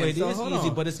I'm saying. No, it So is hold easy,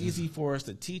 on. but it's easy for us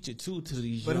to teach it too to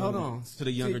these But young, hold on, to the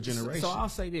younger generation. So I'll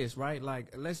say this, right?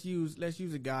 Like, let's use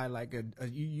a guy like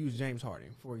you use James Harden,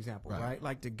 for example, right?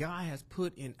 Like, the guy has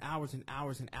put in hours and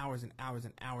hours and hours and hours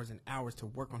and hours and hours to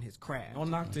work on his craft.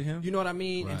 Don't knock to him. You know what I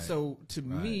mean? Right. And so to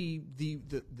me,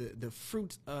 the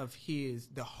fruits of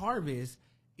the harvest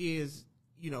is,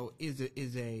 you know, is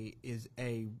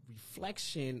a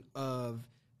reflection of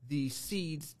the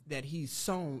seeds that he's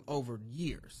sown over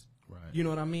years. Right. You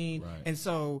know what I mean? Right. And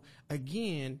so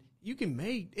again,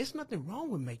 it's nothing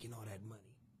wrong with making all that money.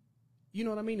 You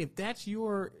know what I mean? If that's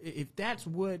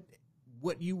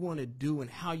what you want to do and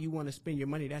how you want to spend your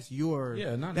money, that's your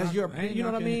Yeah, not- that's not- your I ain't you know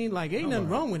what I knocking mean? Like, ain't nothing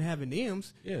nobody. wrong with having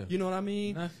M's. Yeah. You know what I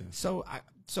mean? Nothing. So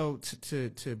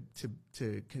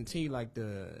to continue like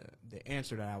the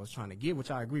answer that I was trying to give,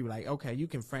 which I agree with, like, okay, you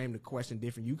can frame the question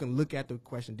different. You can look at the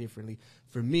question differently.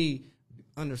 For me,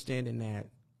 understanding that,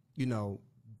 you know,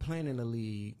 planning the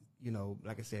league, you know,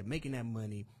 like I said, making that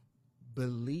money,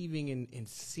 believing in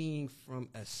seeing from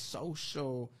a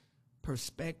social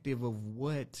perspective of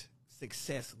what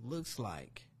success looks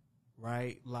like,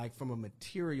 right? Like, from a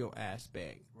material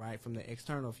aspect, right? From the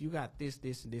external, if you got this,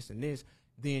 this, and this, and this,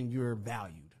 then you're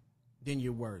valued. Then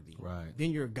you're worthy. Right. Then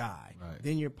you're a guy. Right.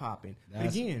 Then you're popping. But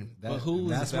That's- again, But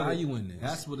who's that's what it- valuing this?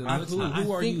 that's what it Who looks like.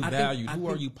 are you valued? Who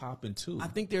are think- you popping to? I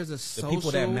think there's a social, people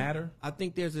that matter? I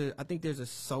think there's a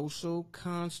social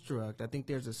construct. I think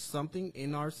there's something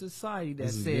in our society that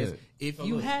This is says, good. if So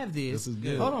you look, have this, this is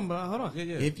good. hold on, hold on. Yeah,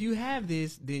 yeah. If you have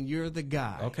this, then you're the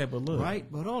guy. Okay, but look.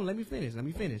 Right? But hold on, let me finish.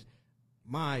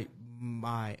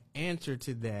 My answer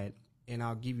to that, and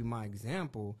I'll give you my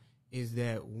example, is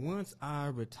that once I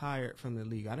retired from the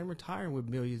league, I didn't retire with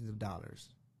millions of dollars.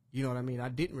 You know what I mean? I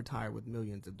didn't retire with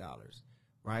millions of dollars,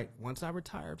 right? Once I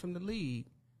retired from the league,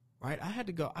 right, I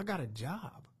got a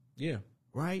job, Yeah.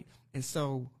 right? And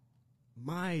so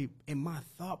my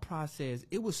thought process,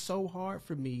 it was so hard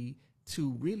for me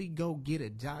to really go get a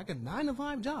job, like a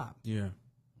 9-to-5 job, Yeah.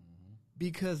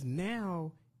 because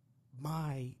now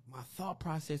my thought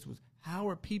process was, how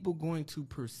are people going to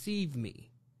perceive me?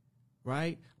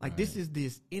 Right? Like, this is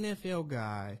this NFL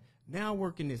guy now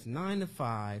working this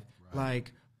 9-to-5.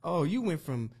 Like, oh, you went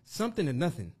from something to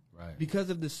nothing. Right.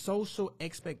 Because of the social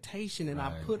expectation that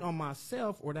I Right. put on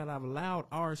myself, or that I've allowed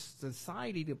our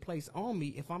society to place on me.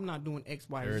 If I'm not doing X,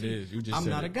 Y, or There Z, it is. You just I'm said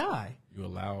not it. a guy. You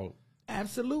allowed.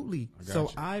 Absolutely. got So you.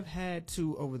 I've had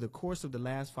to, over the course of the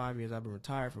last 5 years, I've been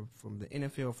retired from the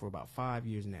NFL for about 5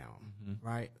 years now,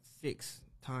 right? 6,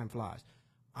 time flies.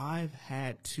 I've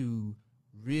had to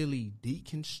really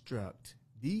deconstruct,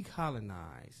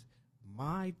 decolonize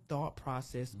my thought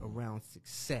process around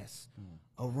success,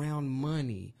 around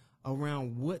money,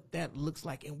 around what that looks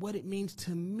like and what it means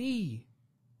to me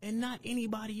and not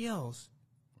anybody else.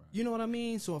 You know what I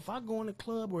mean? So if I go in a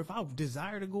club, or if I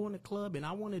desire to go in a club and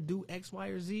I want to do X, Y,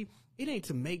 or Z, it ain't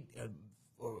to make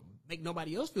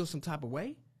nobody else feel some type of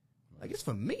way. Like, it's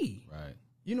for me. Right.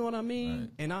 You know what I mean? Right.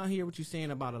 And I hear what you're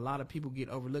saying about a lot of people get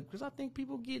overlooked, because I think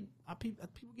people get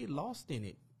lost in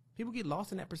it. People get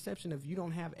lost in that perception of, you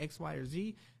don't have X, Y, or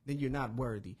Z, then you're not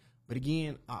worthy. But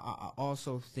again, I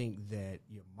also think that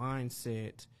your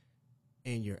mindset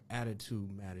and your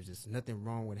attitude matters. There's nothing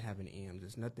wrong with having M's.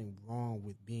 There's nothing wrong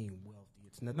with being wealthy.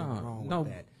 It's nothing wrong with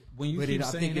that. When you But keep I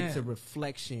saying think it's a that-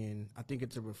 reflection. I think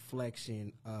it's a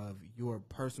reflection of your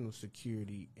personal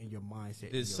security and your mindset.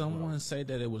 and Did your someone growth. say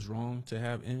that it was wrong to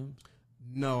have M's?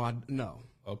 No.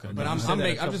 Okay, But You I'm said that a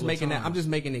just couple of making that. I'm times. just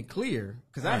making it clear,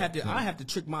 because I Right. have to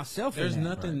trick myself. There's in that.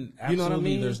 nothing. You know Absolutely, what I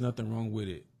mean? there's nothing wrong with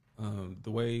it.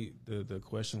 The way the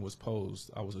question was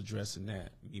posed, I was addressing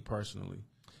that, me personally.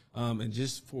 And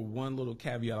just for one little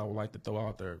caveat, I would like to throw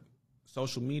out there: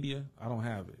 social media, I don't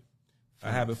have it.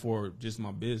 I have it for just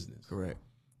my business. Correct.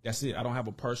 That's it. I don't have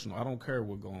a personal. I don't care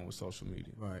what going with social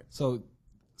media. Right. So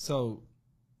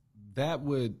that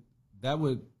would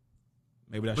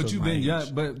Maybe that but shows you've my been age.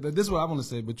 young. But this is what I want to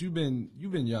say. But you've been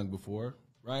young before,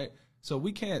 right? So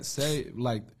we can't say,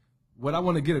 like, what I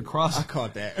want to get across. I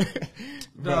caught that.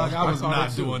 Dog, I was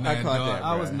not doing that, caught dog. that,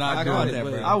 I bro. was not I doing caught that, that,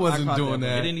 bro. bro. I wasn't I caught doing that,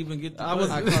 that. It didn't even get. I was.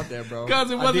 I caught that, bro.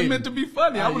 Because it I wasn't didn't. meant to be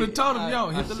funny. I would have told him, yo,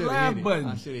 I hit the should've laugh hit it. button.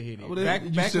 I should have hit it. Well, Back you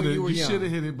when shoulda- you were you young. shoulda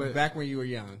hit it, but- back when you were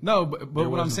young. No, but There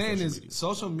what I'm was no saying social is media.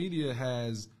 social media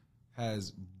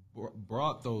has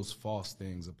brought those false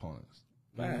things upon us.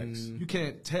 Facts. You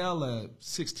can't tell a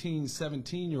 16,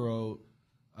 17-year-old,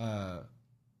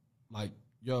 like,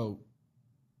 yo,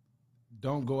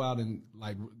 don't go out and,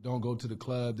 like, don't go to the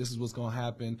club. This is what's going to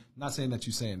happen. Not saying that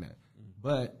you're saying that.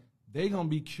 But they going to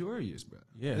be curious, bro.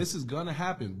 Yeah. This is going to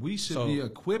happen. We should So- be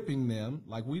equiping them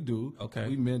like we do. Okay.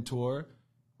 We mentor.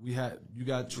 You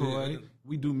got Troy. Yeah.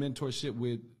 We do mentorship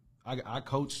with, I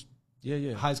coach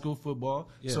Yeah. high school football.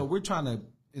 Yeah. So we're trying to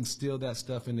instill that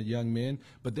stuff in the young men,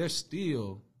 but they're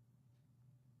still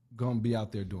going to be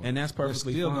out there doing And it. that's They're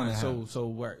perfectly still fine. gonna have it. So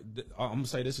where I'm gonna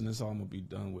say this, and this all I'm gonna be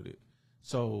done with it.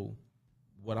 So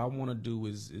what I want to do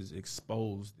is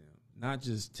expose them, not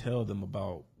just tell them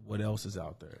about what else is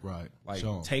out there. Right. Like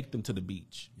Show 'em. take them to the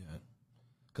beach. Yeah.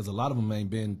 Because a lot of them ain't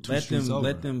been two Let streets them over.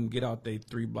 let them get out their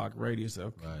 3-block radius that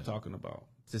I'm Right. talking about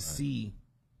to see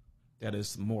that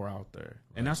it's more out there.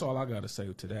 And that's all I got to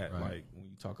say to that. Right. Like when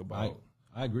you talk about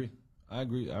I agree. I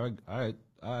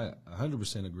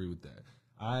 100% agree with that.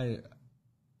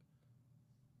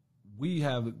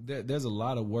 There's a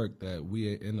lot of work that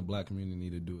we in the black community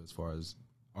need to do as far as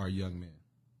our young men.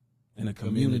 in a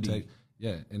community,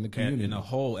 In the community. in a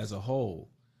whole as a whole,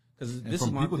 because And this is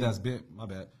from my people thing. that's been, my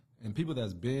bad, and people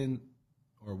that's been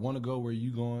or want to go where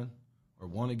you going or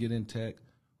want to get in tech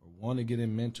or want to get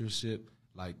in mentorship,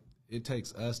 like it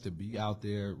takes us to be out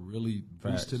there really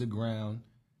boots Facts. to the ground,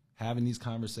 having these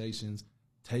conversations,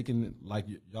 taking like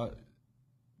y'all,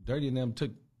 Dirty and them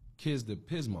took kids to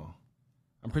Pismo.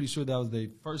 I'm pretty sure that was their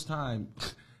first time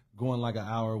going like an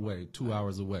hour away, 2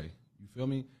 hours away. You feel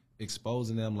me?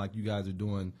 Exposing them like you guys are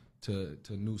doing to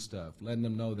new stuff, letting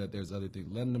them know that there's other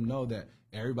things, letting them know that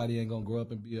everybody ain't gonna grow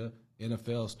up and be a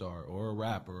NFL star or a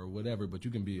rapper or whatever, but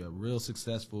you can be a real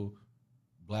successful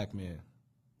black man,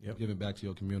 Yep. giving back to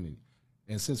your community.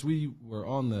 And since we were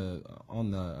on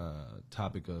the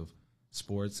topic of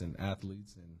sports and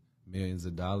athletes and millions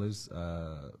of dollars,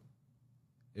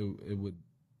 it would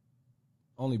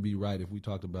only be right if we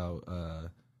talked about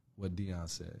what Deion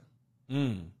said.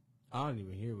 I don't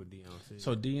even hear what Deion said.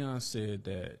 So Deion said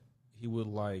that he would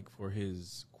like for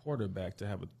his quarterback to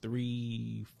have a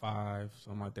 3.5,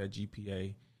 something like that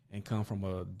GPA, and come from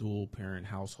a dual parent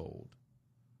household,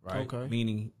 right? Okay.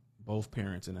 Meaning both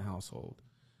parents in the household.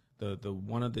 The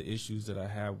one of the issues that I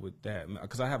have with that,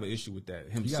 because I have an issue with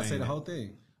that. Him You gotta saying say the that. whole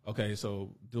thing. Okay,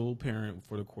 so dual parent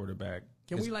for the quarterback.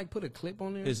 Can we like put a clip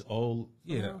on there? His old,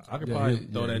 yeah, I could Yeah, probably yeah,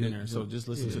 throw that yeah, in there. So just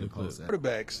listen to the clip. post that.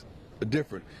 Quarterbacks are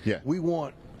different. Yeah. We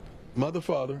want mother,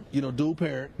 father, dual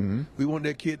parent. We want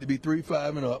that kid to be 3,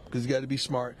 5, and up because he got to be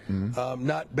smart.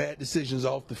 Not bad decisions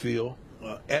off the field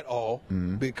at all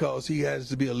because he has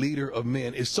to be a leader of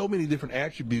men. It's so many different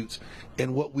attributes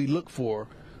in what we look for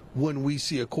when we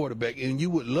see a quarterback. And you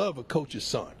would love a coach's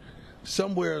son.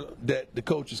 Somewhere that the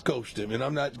coach has coached him, and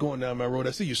I'm not going down my road.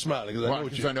 I see you smiling because I know Well, what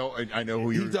 'cause you. I know who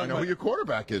He's your talking about-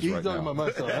 quarterback is He's right talking now. about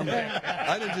my son.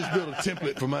 I didn't just build a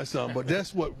template for my son, but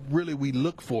that's what really we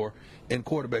look for in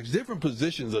quarterbacks. Different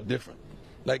positions are different.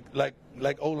 Like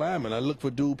O lineman, I look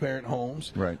for dual parent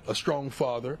homes, Right. A strong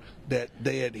father that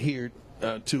they adhered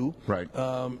to, Right.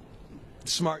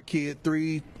 Smart kid,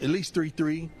 at least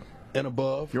 3.3 and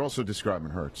above. You're also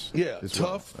describing Hurts. Yeah, as well.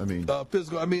 tough. I mean,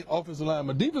 physical. Offensive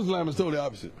lineman. Defensive lineman is totally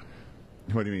opposite.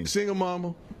 what do you mean? Single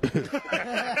mama,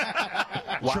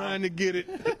 trying to get it.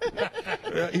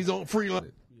 He's on free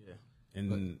line.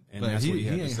 And But that's he what he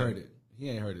had to ain't say. heard it. He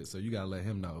ain't heard it, so you gotta let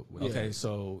him know. what Okay, he said.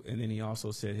 so and then he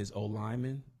also said his O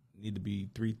linemen need to be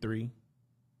 3.3,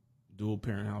 dual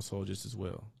parent household just as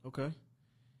well. Okay.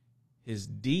 His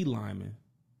D lineman,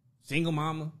 single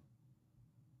mama,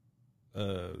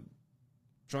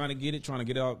 trying to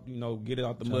get out, get it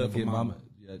out the Trying mud to for get mama.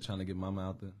 Yeah, trying to get mama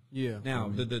out there. Yeah. Now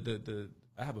the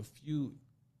I have a few,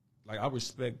 like I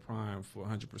respect Prime for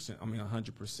 100%. I mean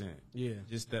 100%. Yeah.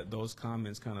 Just that those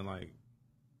comments kind of like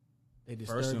They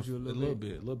first disturbed and, you a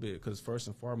little bit. because first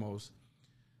and foremost,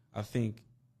 I think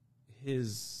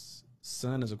his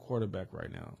son is a quarterback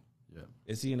right now. Yeah,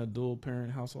 Is he in a dual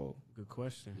parent household? Good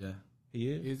question. yeah, He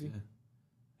is. Is he? yeah.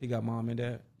 He got mom and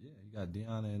dad. Yeah, you got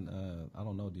Deion and I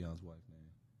don't know Deion's wife name.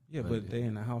 Yeah, but they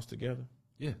in the house together.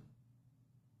 Yeah,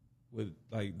 With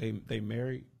like they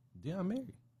married, Deion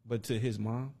married. but to his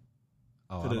mom,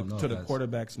 Oh, to I the don't know to if the that's-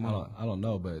 quarterback's mom. I don't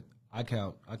know, but I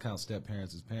count step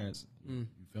parents as parents. You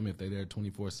feel me? If they there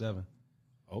 24/7.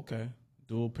 Okay,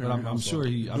 dual But parent. I'm sure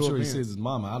he sees his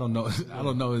mama. I don't know I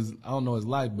don't know his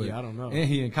life, but Yeah, I don't know. And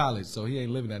he in college, so he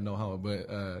ain't living at no home.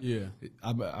 But Yeah.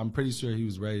 I'm pretty sure he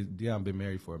was raised. Deion been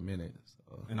married for a minute.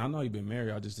 So. And I know he'd been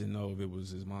married. I just didn't know if it was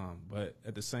his mom. But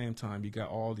at the same time, you got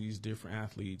all these different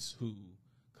athletes who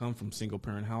come from single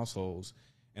parent households,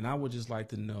 and I would just like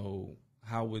to know,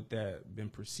 how would that been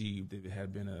perceived if it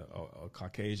had been a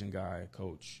Caucasian guy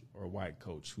coach or a white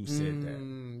coach who said that?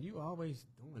 You always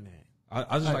doing that.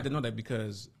 I just like to know that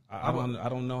because I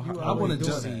don't know how. I want to they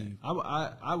jump. perceive-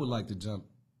 I would like to jump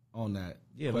on that.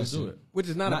 Yeah, let's do question. it. Which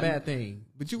is not a bad thing,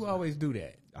 but you always do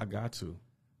that. I got to.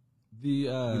 The We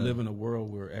live in a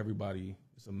world where everybody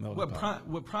is a melting pot.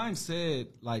 what Prime said,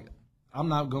 like, I'm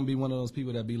not gonna be one of those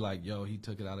people that be like, yo, he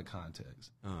took it out of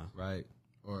context, right?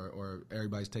 Or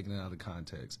everybody's taking it out of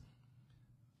context.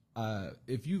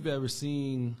 If you've ever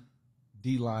seen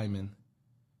D linemen,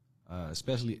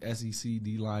 especially SEC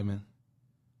D linemen,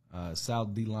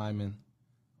 South D linemen,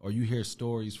 or you hear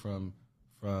stories from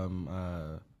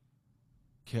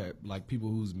like people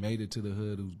who's made it to the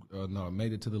hood,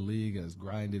 made it to the league and has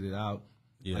grinded it out.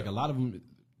 Yeah. Like a lot of them,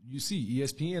 you see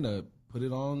ESPN put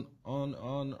it on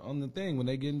the thing when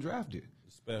they getting drafted.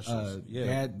 Specials. Yeah,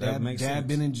 that dad makes sense.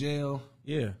 been in jail.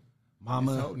 Yeah.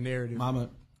 Mama, This whole narrative. mama.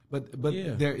 But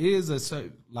Yeah. there is a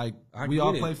certain, like, I we get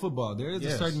all it. play football. There is a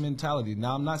Yes. certain mentality.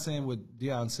 Now, I'm not saying what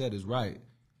Deion said is right,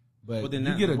 but Well, then you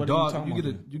that- get a what are you dog. talking You about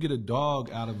get a then? you get a dog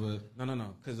out of a.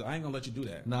 No, because I ain't gonna let you do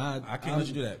that. Nah, I can't let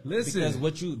you do that. listen,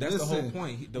 because that's the whole listen,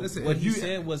 point. listen, What if he you-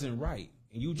 said wasn't right,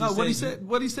 and you just No, said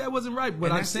what he said wasn't right. But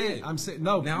And I'm that's saying, it. I'm saying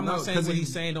no. Now I'm no, not saying 'cause what he-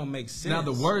 he's saying don't make sense. Now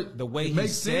the way it he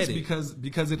makes said sense it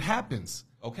because it happens.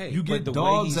 Okay, you get but the way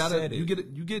dogs he out of said it-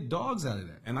 you get dogs out of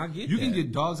that, and I get you that. can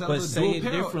get dogs out but of a say dual it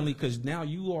parent. differently because now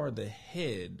you are the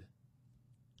head.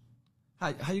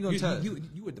 How you gonna tell?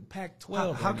 You at the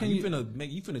Pac-12. How right can now.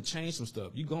 you- You finna change some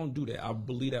stuff? You gonna do that? I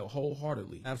believe that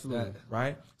wholeheartedly. Absolutely.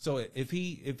 Right. So if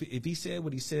he said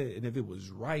what he said, and if it was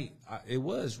right, it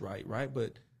was right. Right.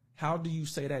 But how do you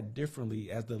say that differently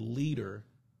as the leader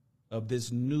of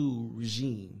this new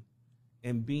regime,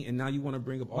 and now you want to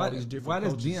bring up all these different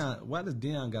coaches? Why does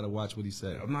Deion got to watch what he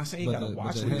said? I'm not saying he gotta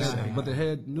watch the what he head, said. But the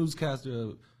head newscaster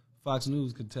of Fox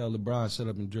News could tell LeBron shut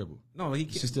up and dribble. No, he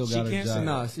She still got her can't job. say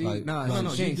No, that. see, Like- no, no,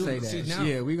 she you can't do- say that. see, now,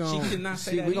 Yeah, we gonna she cannot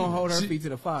say see, that we gonna either. hold her She- feet to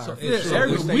the fire. So- Yeah, so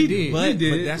Eric, if we they- did.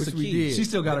 but that's Which the we key. did. She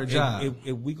still got her job.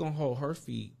 If we gonna hold her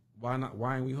feet, why not?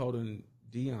 Why ain't we holding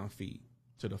Deion feet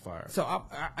to the fire? So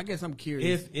I guess I'm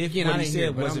curious. If Again, what I he didn't hear,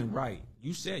 said but wasn't right,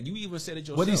 you even said it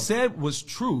yourself. What he said was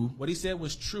true. What he said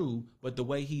was true, but the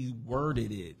way he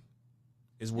worded it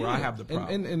is where I have the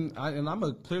problem. And I'm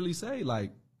gonna clearly say,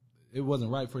 like, it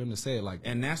wasn't right for him to say it like that.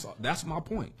 And that's my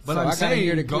point. But So I'm I gotta saying,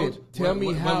 hear the go, clip. Tell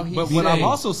me how he But what I'm said-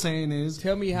 also saying is,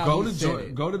 Tell me how go he to said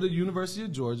it. go to the University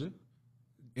of Georgia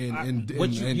and What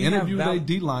you have interview their valid-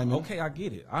 D lineman. Okay, I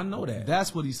get it. I know that.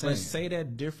 That's what he's saying. But say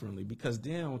that differently, because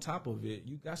then on top of it,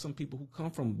 you got some people who come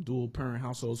from dual parent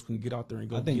households who can get out there and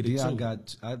go I think get it Deion too.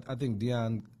 got. I think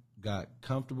Deion got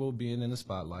comfortable being in the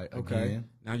spotlight. Okay. Again.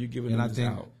 Now you're giving And them I this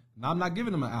think. out. No, I'm not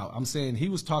giving him an out. I'm saying he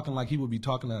was talking like he would be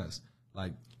talking to us,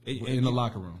 like in the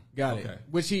locker room. Got Okay. it.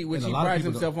 Which And he a lot of prides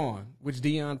people himself on. Which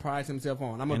Deion prides himself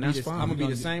on. I'm And gonna that's fine. I'm gonna be You're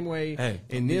the gonna same way Hey,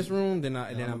 in this room. Then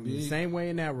I'm I'm the be- same way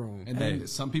in that room. And then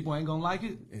some people ain't gonna like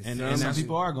it, And and, some- some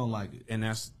people are gonna like it. And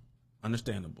that's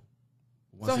understandable.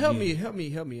 So Once help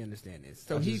again, me understand this.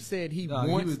 So he said he No, he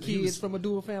wants was- kids he was- from a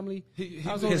dual family. He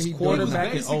How's his he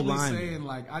quarterback doing and that? O-line. saying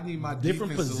like, I need my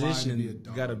different defensive line to position be a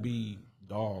dog. got to be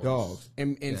dogs. dogs.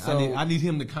 And Yeah, so I need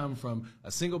him to come from a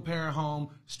single parent home,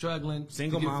 struggling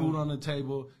Single to get mom. food on the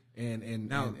table, and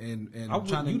Now, and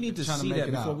trying to you need to trying see make that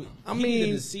it before out. we. I he needed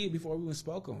mean- to see it before we even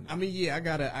spoke on it. I mean, yeah, I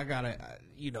gotta,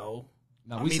 you know.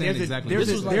 No, I we mean, saying there's exactly. a,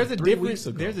 This was like there's a 3 different weeks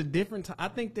ago. there's a different I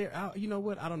think you know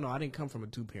what, I don't know, I didn't come from a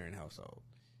 2-parent household.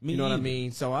 Me You know what I either.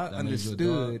 mean? So I That made you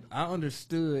a dog.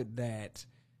 understood that,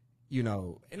 you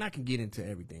know, and I can get into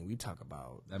everything we talk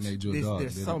about. That made you a dog,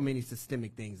 There's didn't so it? many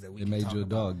systemic things that we It can made talk you a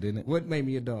about. dog, didn't it? What made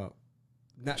me a dog?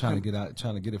 Not Trying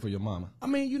to get it for your mama. I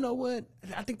mean, you know what?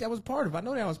 I think that was part of it. I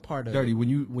know that was part of Dirty. it. When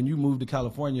you moved to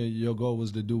California, your goal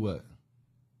was to do what?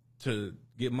 To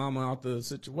get mama out the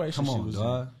situation Come she on, was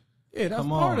dog. Yeah, that's Come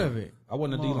part on. of it. in. I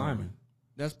wasn't a Come D on. lineman.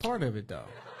 That's part of it, though.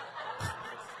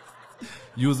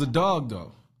 You was a dog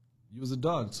though. You was a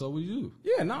dog. So were you.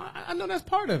 Yeah, no, I know that's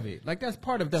part of it. Like that's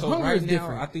part of the So hunger right is now,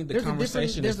 different. I think the There's a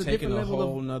conversation different- is there's a taking different a level of-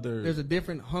 whole nother. There's a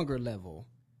different hunger level.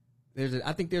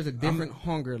 I think there's a different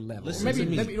hunger level. Listen maybe to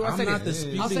me. maybe I'll I'm say not this.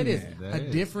 disputing I'll say this. that. A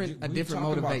That different we different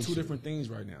talking motivation. about two different things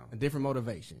right now. A different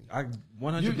motivation. I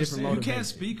 100 different You motivation. can't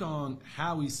speak on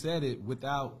how he said it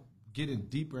without getting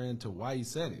deeper into why he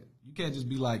said it. You can't just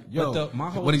be like, yo, But my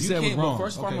whole, what he you said was can't- wrong.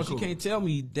 First and Okay, foremost, cool. you can't tell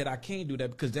me that I can't do that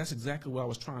because that's exactly what I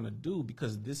was trying to do.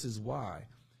 Because this is why.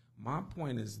 My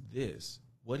point is this: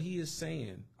 what he is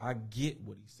saying, I get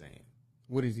what he's saying.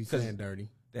 What is he 'Cause- saying, Dirty?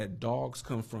 That dogs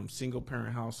come from single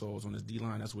parent households on his D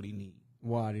line. That's what he need.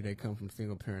 Why do they come from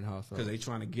single parent households? Because they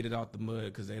trying to get it out the mud.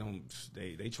 Because they don't.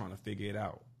 They trying to figure it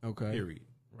out. Okay. Period.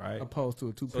 Right. Opposed to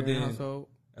a two-parent then- household.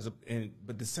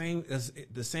 But the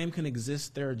same can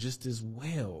exist there just as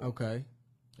well. Okay.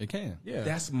 It can. Yeah.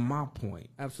 That's my point.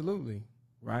 Absolutely.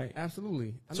 Right.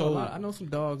 Absolutely. I know, So- I know some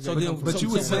dogs. So that then, come from but you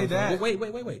would say that-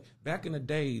 Wait. Back in the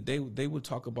day, they would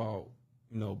talk about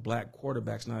black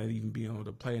quarterbacks not even being able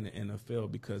to play in the NFL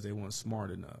because they weren't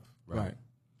smart enough. Right.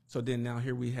 So then now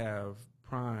here we have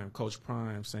Coach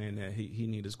Prime saying that he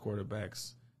need his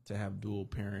quarterbacks to have dual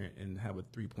parent and have a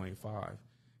 3.5,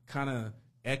 kind of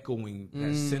echoing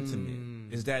that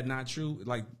sentiment. Is that not true?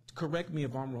 Like, correct me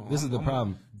if I'm wrong. This is the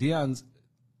problem. Deion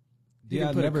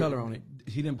didn't put a never color on it.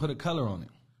 He didn't put a color on it.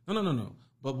 No.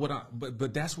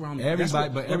 But that's where I'm.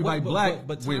 Everybody, that's everybody black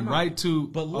but went time right out. to.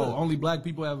 But look, only black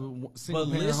people have a single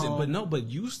but parent listen,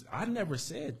 home. I never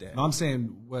said that. No, I'm saying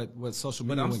what social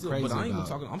But media I'm went still, crazy but I ain't even about.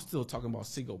 talking. I'm still talking about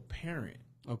single parent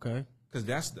Okay.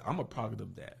 because I'm a product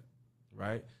of that,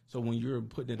 right? So when you're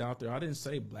putting it out there, I didn't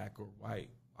say black or white.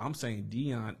 I'm saying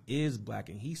Deion is black,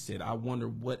 and he said, "I wonder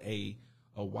what a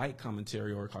white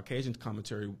commentary or a Caucasian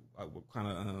commentary what kind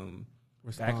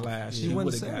of backlash He he wouldn't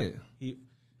would have say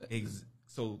got." it.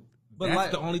 So But that's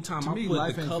like, the only time to I me, put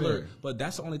life the ain't color. fair. But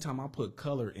that's the only time I put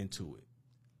color into it.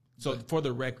 So for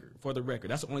the record,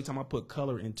 that's the only time I put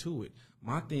color into it.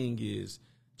 My thing is,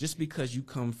 just because you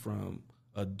come from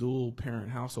a dual parent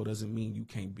household doesn't mean you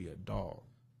can't be a dog.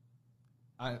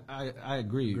 I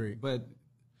agree. But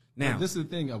Now, this is the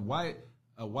thing: a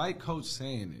white coach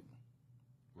saying it,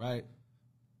 right?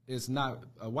 It's not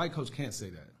a white coach can't say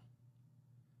that.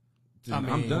 I'm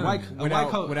mean, done. A white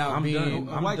coach, without I'm being- done.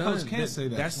 a white I'm coach done. can't say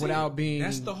that. That's Without it. being-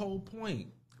 That's the whole point.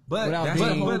 But Without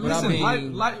but, being- but without listen,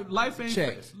 being life ain't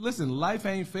checked. listen. Life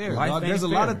ain't fair. Life dog. ain't There's a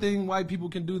lot fair. of things white people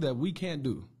can do that we can't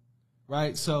do,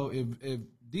 right? So if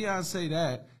Deion say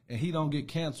that and he don't get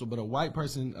canceled, but a white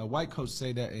coach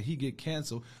say that and he get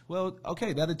canceled, well,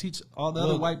 okay, that'll teach all the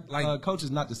other Look, white like,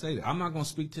 coaches not to say that. I'm not going to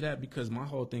speak to that because my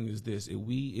whole thing is this: if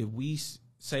we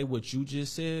say what you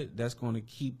just said, that's going to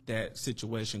keep that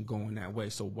situation going that way.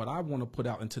 So what I want to put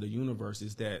out into the universe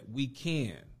is that we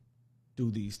can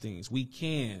do these things. We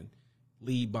can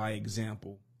lead by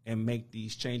example and make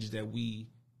these changes that we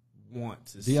want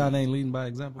to see. Deion ain't leading by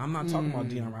example. I'm not talking about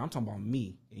Deion. I'm talking about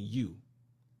me and you.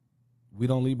 We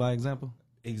don't lead by example,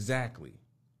 Exactly.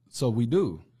 so we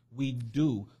do. We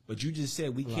do, but you just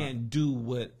said we can't do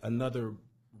what another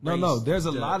No, race there's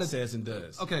a lot of says and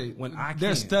does. Okay, when I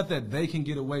there's can. stuff that they can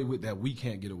get away with that we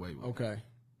can't get away with. Okay.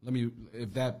 Let me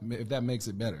if that makes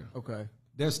it better. Okay.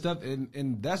 There's stuff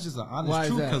and that's just an Why honest is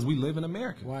truth that? because we live in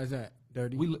America. Why is that,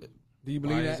 Dirty? We li- Do you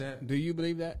believe Why that? is that? Do you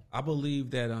believe that? I believe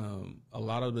that a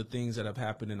lot of the things that have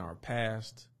happened in our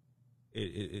past,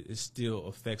 it still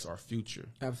affects our future.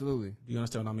 Absolutely. Do you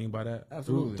understand what I mean by that?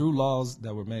 Absolutely. through laws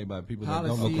that were made by people that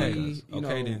don't Policy, look like Okay, us. you know,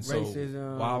 okay. Then so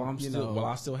racism, while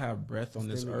I still have breath on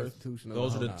this systemic earth, institutional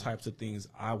those are the hold on. types of things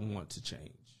I want to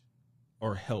change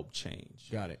or help change.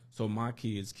 Got it. So my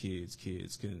kids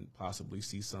can possibly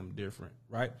see something different,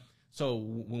 right? So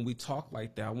when we talk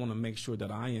like that, I want to make sure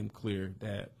that I am clear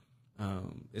that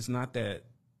it's not that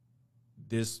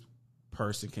this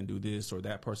person can do this or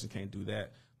that person can't do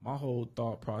that. My whole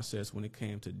thought process when it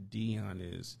came to Deion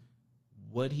is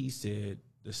what he said,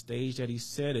 the stage that he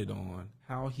said it on,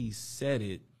 how he said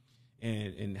it,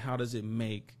 and how does it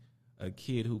make a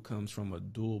kid who comes from a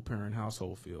dual parent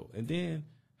household feel? And then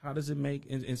how does it make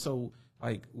and so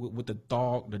like with the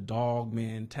dog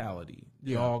mentality,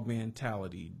 dog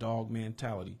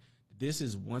mentality. This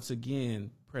is once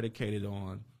again predicated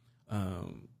on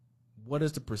what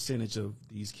is the percentage of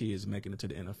these kids making it to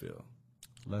the NFL?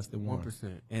 Less than 1%.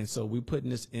 1%. And so we're putting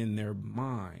this in their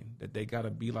mind that they got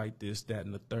to be like this, that,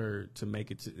 and the third to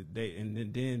make it to they. And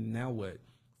then now what?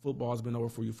 Football's been over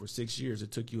for you for 6 years.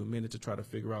 It took you a minute to try to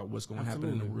figure out what's going to happen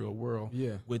in the real world.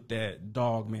 Yeah. With that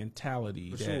dog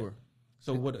mentality. For sure.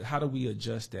 So what? How do we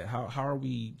adjust that? How are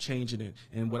we changing it?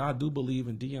 And what I do believe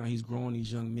in Deion, he's growing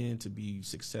these young men to be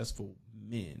successful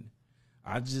men.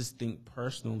 I just think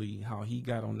personally how he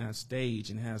got on that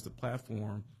stage and has the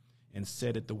platform and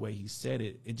said it the way he said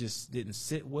it, it just didn't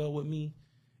sit well with me.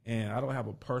 And I don't have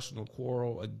a personal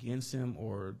quarrel against him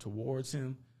or towards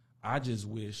him. I just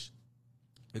wish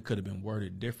it could have been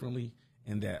worded differently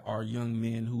and that our young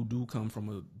men who do come from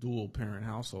a dual parent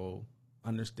household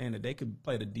understand that they could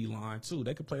play the D line too.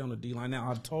 They could play on the D line.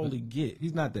 Now I totally get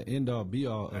He's not the end all be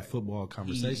all of football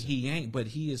conversation. he ain't, but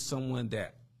he is someone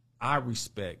that I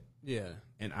respect Yeah.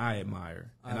 and I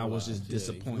admire, and I was just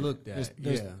disappointed. Looked at.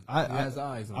 There's- He has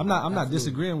eyes on I'm it. not Absolutely.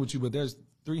 disagreeing with you, but there's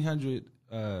 300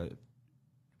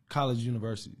 college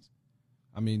universities.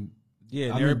 I mean, Yeah,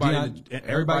 and I mean, everybody, everybody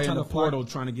everybody in trying the to fly- portal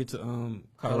trying to get to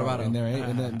Colorado. and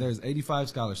then there's 85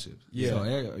 scholarships.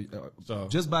 Yeah. So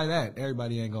just by that,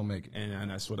 everybody ain't gonna make it.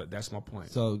 And that's my point.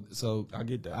 So I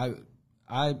get that.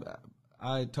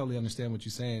 I totally understand what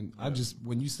you're saying. I just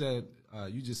when you said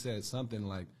you just said something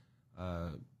like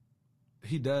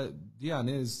Deion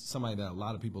is somebody that a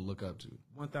lot of people look up to.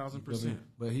 1,000%.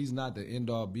 But he's not the end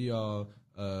all be all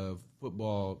of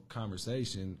football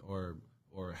conversation or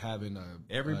having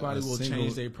Everybody will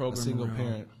change their program a single around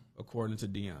parent. according to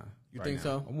Deion. You think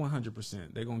so?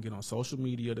 100%. They're gonna get on social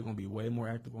media. They're gonna be way more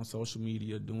active on social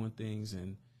media, doing things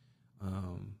and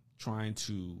trying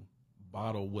to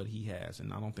bottle what he has.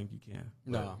 And I don't think you can.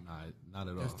 No, Not at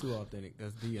all. that's too authentic.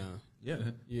 That's Deion. Yeah,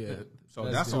 Yeah. So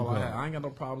That's that's all I Tupac. have. I ain't got no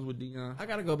problems with Deion. I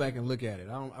gotta go back and look at it.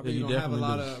 I really you don't have a definitely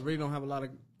lot do. of. I really don't have a lot of.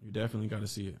 You definitely got to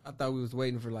see it. I thought we was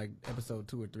waiting for like episode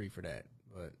 2 or 3 for that,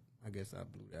 but I guess I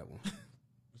blew that one.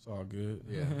 It's all good.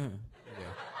 Yeah.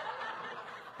 Yeah.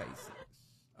 Faces.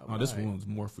 Oh, this Alright. one's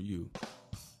more for you.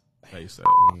 Face it.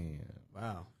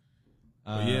 Wow.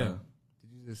 But yeah,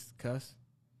 Did you just cuss?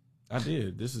 I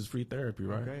did. This is free therapy,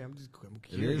 right? Okay, I'm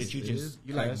curious. is, You it just is.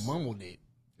 you like Cuss. mumbled it,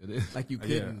 It is. like you Yeah.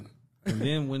 couldn't. And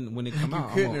then when it come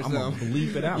out, couldn't or I'm gonna something.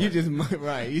 bleep it out. You just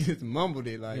right. You just mumbled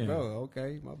it like, Yeah. bro.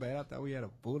 Okay, my bad. I thought we had a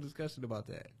full discussion about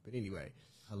that. But anyway,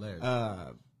 Hilarious.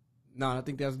 no, I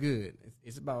think that's good.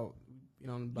 It's about you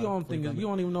don't think you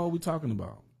don't even know what we're talking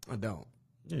about. I don't.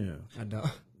 Yeah, I don't.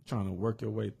 trying to work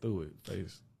your way through it.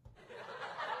 Face.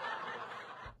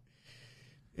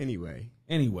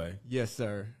 Anyway, yes,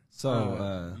 sir.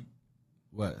 So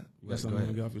what? You got something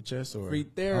to get off your chest, or Free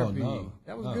therapy. no.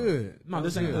 That was No. good. no? That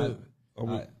This was ain't good. good.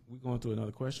 Are we going to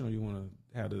another question, or you want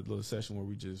to have a little session where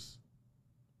we just,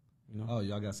 Oh,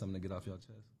 y'all got something to get off your chest?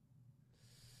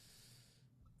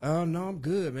 Oh no, I'm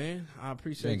good, man. I You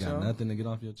appreciate ain't got y'all. nothing to get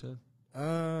off your chest?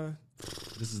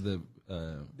 This is the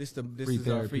This free is our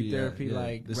therapy. free therapy yeah.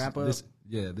 like This- wrap up. This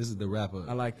is the wrap up.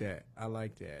 I like that. I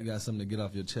like that. You got something to get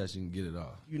off your chest, you can get it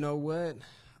off. You know what?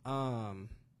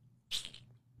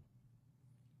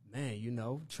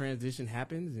 Man, transition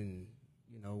happens, and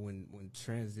when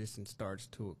transition starts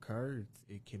to occur,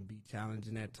 it can be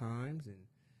challenging at times,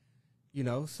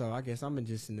 and so I guess I'm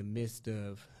just in the midst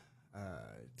of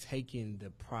taking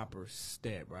the proper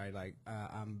step, right? Like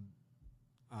I'm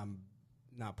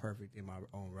not perfect in my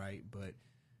own right, but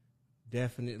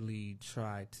definitely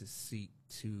try to seek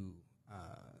to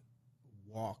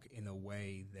walk in a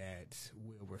way that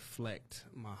will reflect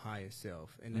my higher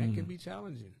self, and that can be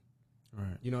challenging.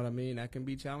 right? You know what I mean? That can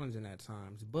be challenging at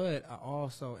times, but I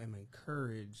also am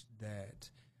encouraged that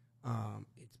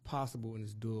it's possible and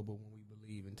it's doable when we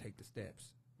believe and take the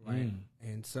steps, right?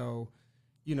 And so,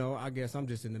 I guess I'm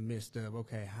just in the midst of,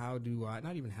 okay,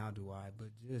 not even how do I, but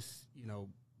just,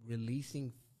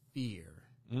 releasing fear.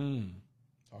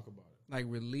 Talk about it. Like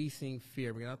releasing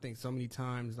fear, because I think so many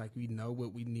times, like, we know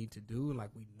what we need to do, and like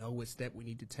we know what step we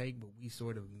need to take, but we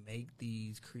sort of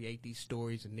create these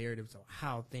stories and narratives of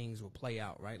how things will play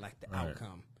out, right? Like the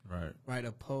outcome, right?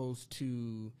 Opposed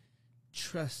to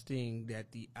trusting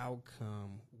that the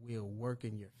outcome will work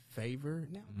in your favor.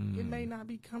 Now, it may not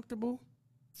be comfortable.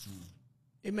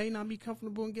 It may not be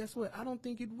comfortable, and guess what? I don't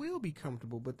think it will be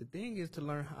comfortable. But the thing is to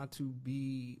learn how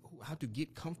to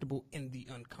get comfortable in the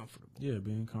uncomfortable. Yeah,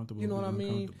 being comfortable. You know what I being mean?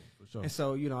 uncomfortable, For sure. And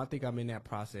so, I think I'm in that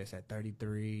process at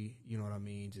 33. You know what I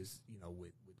mean? Just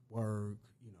with work,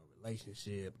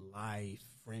 relationship, life,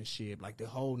 friendship, like the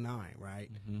whole 9, right?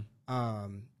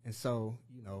 And so,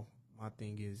 my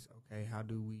thing is, okay, how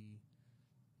do we?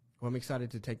 Well, I'm excited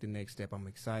to take the next step. I'm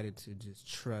excited to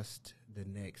just trust the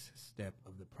next step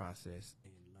of the process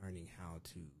and learning how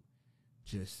to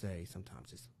just say sometimes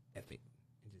just F it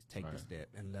and just take the step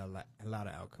and allow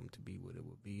the outcome to be what it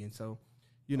will be. And so,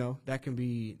 that can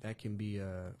be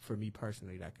for me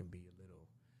personally, that can be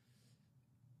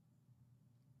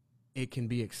it can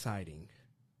be exciting.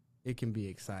 It can be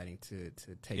exciting to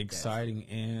take Exciting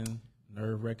and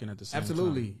nerve-wracking at the same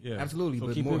Absolutely. time. Yeah. Absolutely. So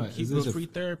but keep more, it, keep is it this a- free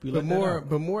therapy. but let that more, out.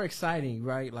 but more exciting,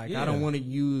 right? Like, Yeah. I don't want to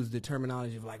use the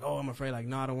terminology of like, oh, I'm afraid. Like,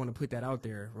 no, I don't want to put that out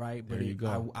there, right? But There you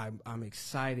go. I'm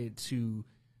excited to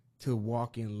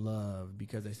walk in love,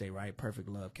 because they say, right, perfect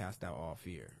love casts out all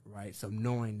fear, right? So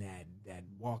knowing that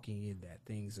walking in that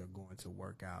things are going to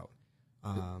work out.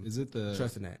 Is it the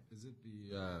Trusting that. Is it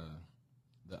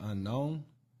the unknown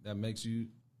that makes you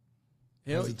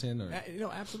hesitant?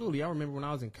 Or? Absolutely. I remember when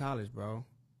I was in college, bro,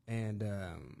 and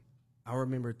I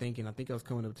remember thinking, I think I was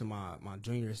coming up to my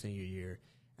junior, senior year,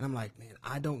 and I'm like, man,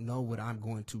 I don't know what I'm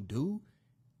going to do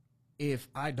if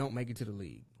I don't make it to the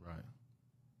league.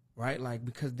 Right? Like,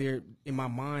 because in my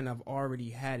mind, I've already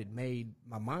had it made.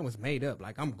 My mind was made up.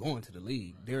 Like, I'm going to the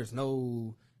league. Right. There's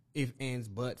no if, ands,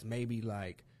 buts, maybe,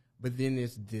 like, but then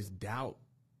this doubt,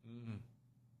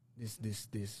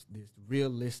 this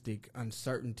realistic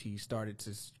uncertainty started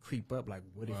to creep up. Like,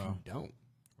 what if you don't?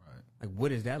 Right. Like, what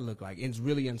does that look like? And it's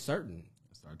really uncertain.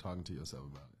 Start talking to yourself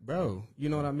about it. Bro, you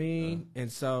know what I mean?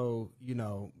 And so,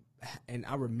 and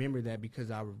I remember that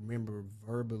because I remember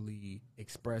verbally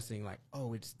expressing like,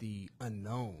 oh, it's the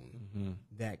unknown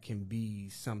that can be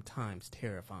sometimes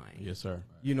terrifying. Yes, sir.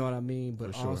 You know what I mean?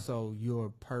 But For sure. also your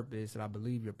purpose, and I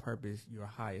believe your purpose, your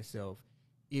higher self,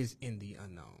 is in the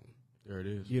unknown. There it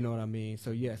is. You know what I mean?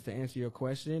 So yes, to answer your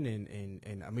question,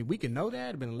 and I mean, we can know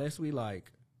that, but unless we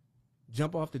like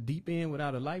jump off the deep end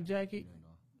without a life jacket,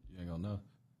 You ain't gonna know.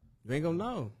 you ain't gonna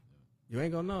know. You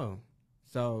ain't gonna know.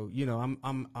 So,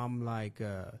 I'm like,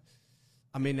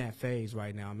 I'm in that phase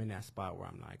right now. I'm in that spot where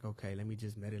I'm like, okay, let me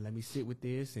just meditate. Let me sit with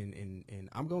this, and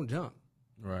I'm gonna jump.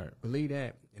 Right. Believe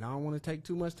that. And I don't want to take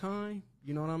too much time.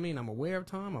 You know what I mean? I'm aware of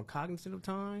time. I'm cognizant of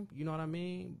time. You know what I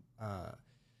mean?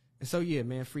 And so, yeah,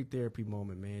 man, free therapy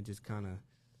moment, man. Just kind of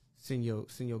send your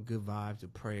good vibes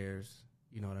and prayers.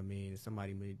 You know what I mean?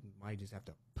 Somebody might just have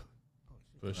to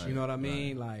Push. You know what I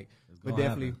mean? Like, but gonna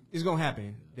definitely, happen. it's gonna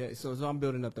happen. So I'm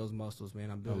building up those muscles, man.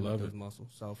 I'm building love up those it. muscles.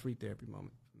 So free therapy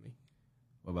moment for me.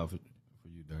 What about for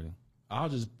you, Dirty? I'll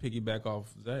just piggyback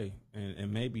off Zay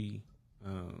and maybe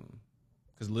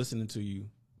because listening to you,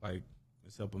 like,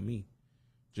 it's helping me.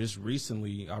 Just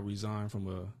recently, I resigned from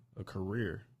a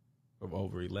career of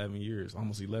over 11 years,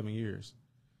 almost 11 years,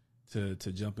 to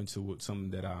jump into something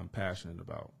that I'm passionate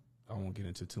about. I won't get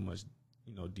into too much,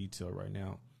 detail right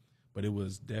now, but it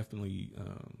was definitely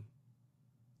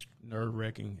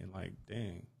nerve-wracking and like,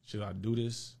 dang, should I do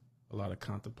this? A lot of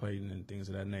contemplating and things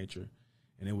of that nature.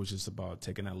 And it was just about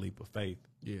taking that leap of faith.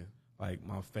 Yeah. Like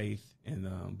my faith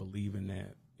and believing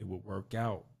that it would work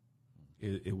out.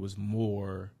 It was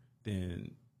more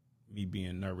than me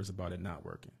being nervous about it not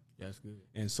working. That's good.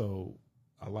 And so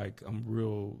I'm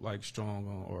real like strong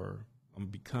on, or I'm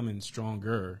becoming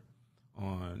stronger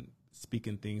on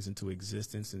speaking things into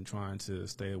existence and trying to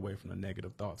stay away from the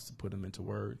negative thoughts to put them into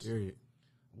words. Period.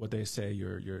 What they say,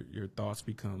 your thoughts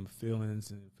become feelings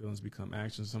and feelings become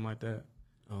actions, something like that.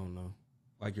 I don't know.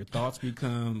 Like your thoughts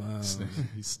become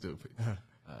He's stupid.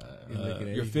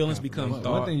 your feelings become One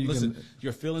thoughts. thing you Listen, can-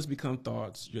 your feelings become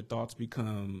thoughts. Your thoughts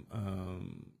become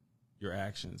your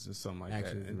actions and something like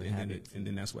Actions that. and And habits.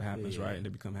 then that's what happens, Yeah. right? And they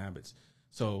become habits.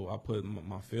 So I put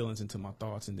my feelings into my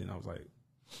thoughts, and then I was like,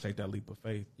 take that leap of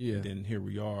faith. Yeah. And then here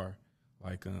we are,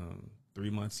 like 3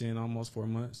 months in, almost 4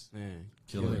 months, Man,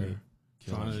 Killing it.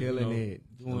 trying to, Killing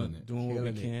it. doing what we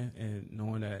Killing it. can, and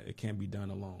knowing that it can't be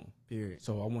done alone. Period.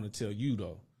 So I want to tell you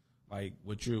though, like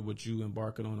what you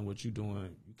embarking on and what you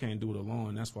doing, you can't do it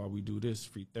alone. That's why we do this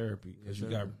free therapy, because Yes,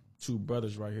 you sir. got two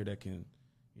brothers right here that can,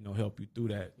 help you through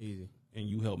that, Easy. and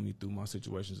you helped me through my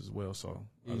situations as well. So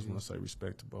I just Easy. want to say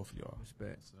respect to both of y'all.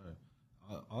 Respect.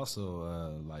 Sorry.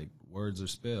 Also, like words are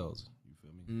spells. You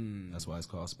feel me? That's why it's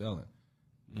called spelling.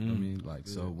 You know what I mean? Like,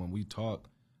 so when we talk,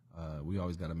 we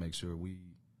always got to make sure we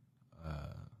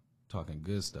talking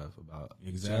good stuff about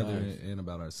each other and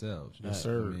about ourselves. Yes,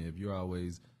 You know sir. what I mean, if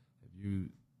you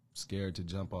scared to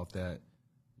jump off that,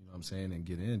 you know what I'm saying, and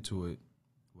get into it,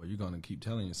 well, you're going to keep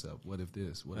telling yourself, what if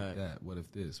this, what if Right. that, what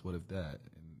if this, what if that?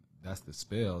 And that's the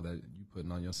spell that you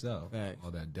putting on yourself, Right.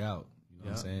 all that doubt. You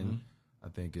know what I'm saying? I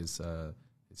think it's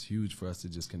huge for us to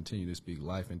just continue to speak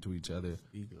life into each other.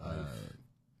 Speak life.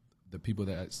 The people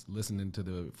that's listening to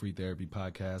the Free Therapy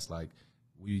podcast, like,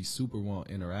 we super want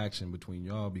interaction between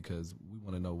y'all, because we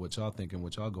want to know what y'all thinking,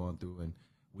 what y'all going through, and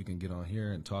we can get on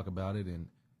here and talk about it and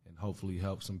hopefully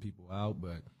help some people out.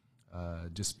 But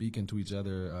just speaking to each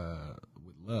other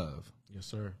with love. Yes,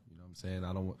 sir. You know what I'm saying?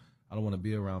 I don't want to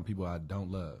be around people I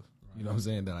don't love. Right. You know what I'm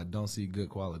saying? That I don't see good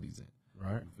qualities in.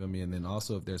 Right. You feel me? And then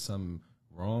also, if there's something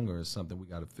wrong or something we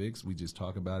got to fix, we just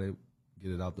talk about it,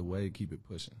 get it out the way, keep it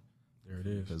pushing. There it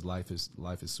is. Because life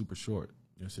is super short.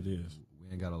 Yes, it is.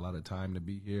 We ain't got a lot of time to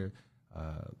be here.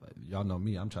 Like, y'all know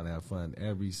me. I'm trying to have fun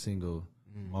every single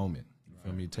moment. You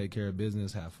feel me? Take care of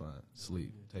business, have fun,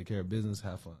 sleep. Take care of business,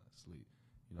 have fun, sleep.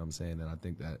 You know what I'm saying? And I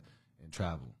think that in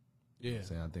travel. You know what I'm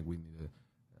saying? I think we need to,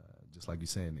 just like you're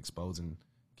saying, exposing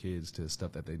kids to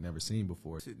stuff that they've never seen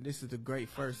before. This is the great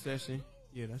first session.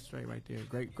 Yeah, that's straight right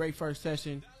there. Great first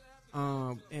session.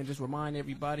 And just remind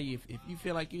everybody, if you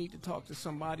feel like you need to talk to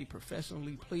somebody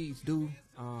professionally, please do.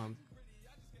 I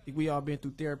think we all been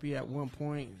through therapy at one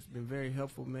point. It's been very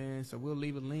helpful, man. So we'll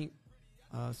leave a link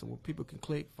so where people can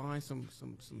click, find some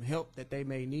help that they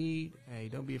may need. Hey,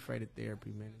 don't be afraid of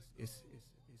therapy, man. It's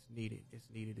needed. It's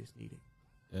needed. It's needed.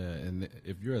 And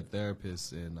if you're a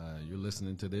therapist and you're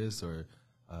listening to this, or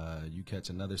you catch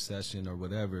another session or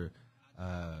whatever,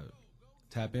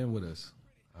 tap in with us.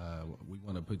 We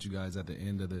want to put you guys at the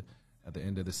end of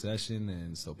the session,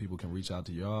 and so people can reach out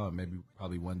to y'all, and maybe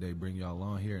probably one day bring y'all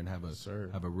on here and have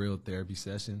a real therapy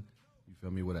session. You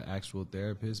feel me, with an actual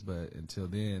therapist. But until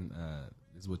then,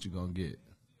 this is what you're gonna get.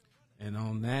 And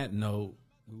on that note,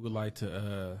 we would like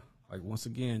to once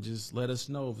again, just let us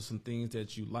know if some things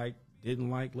that you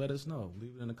didn't like. Let us know.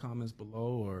 Leave it in the comments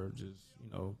below, or just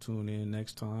tune in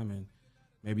next time, and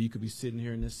maybe you could be sitting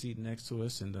here in this seat next to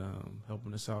us and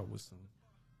helping us out with some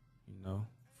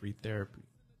free therapy,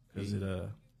 because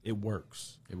it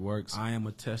works. It works. I am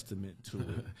a testament to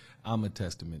it. I'm a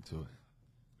testament to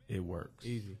it. It works.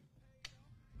 Easy.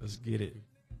 Let's get it.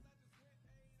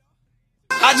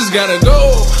 I just gotta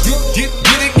go.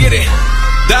 Get it.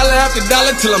 Dollar after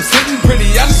dollar till I'm sitting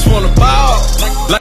pretty. I just wanna ball.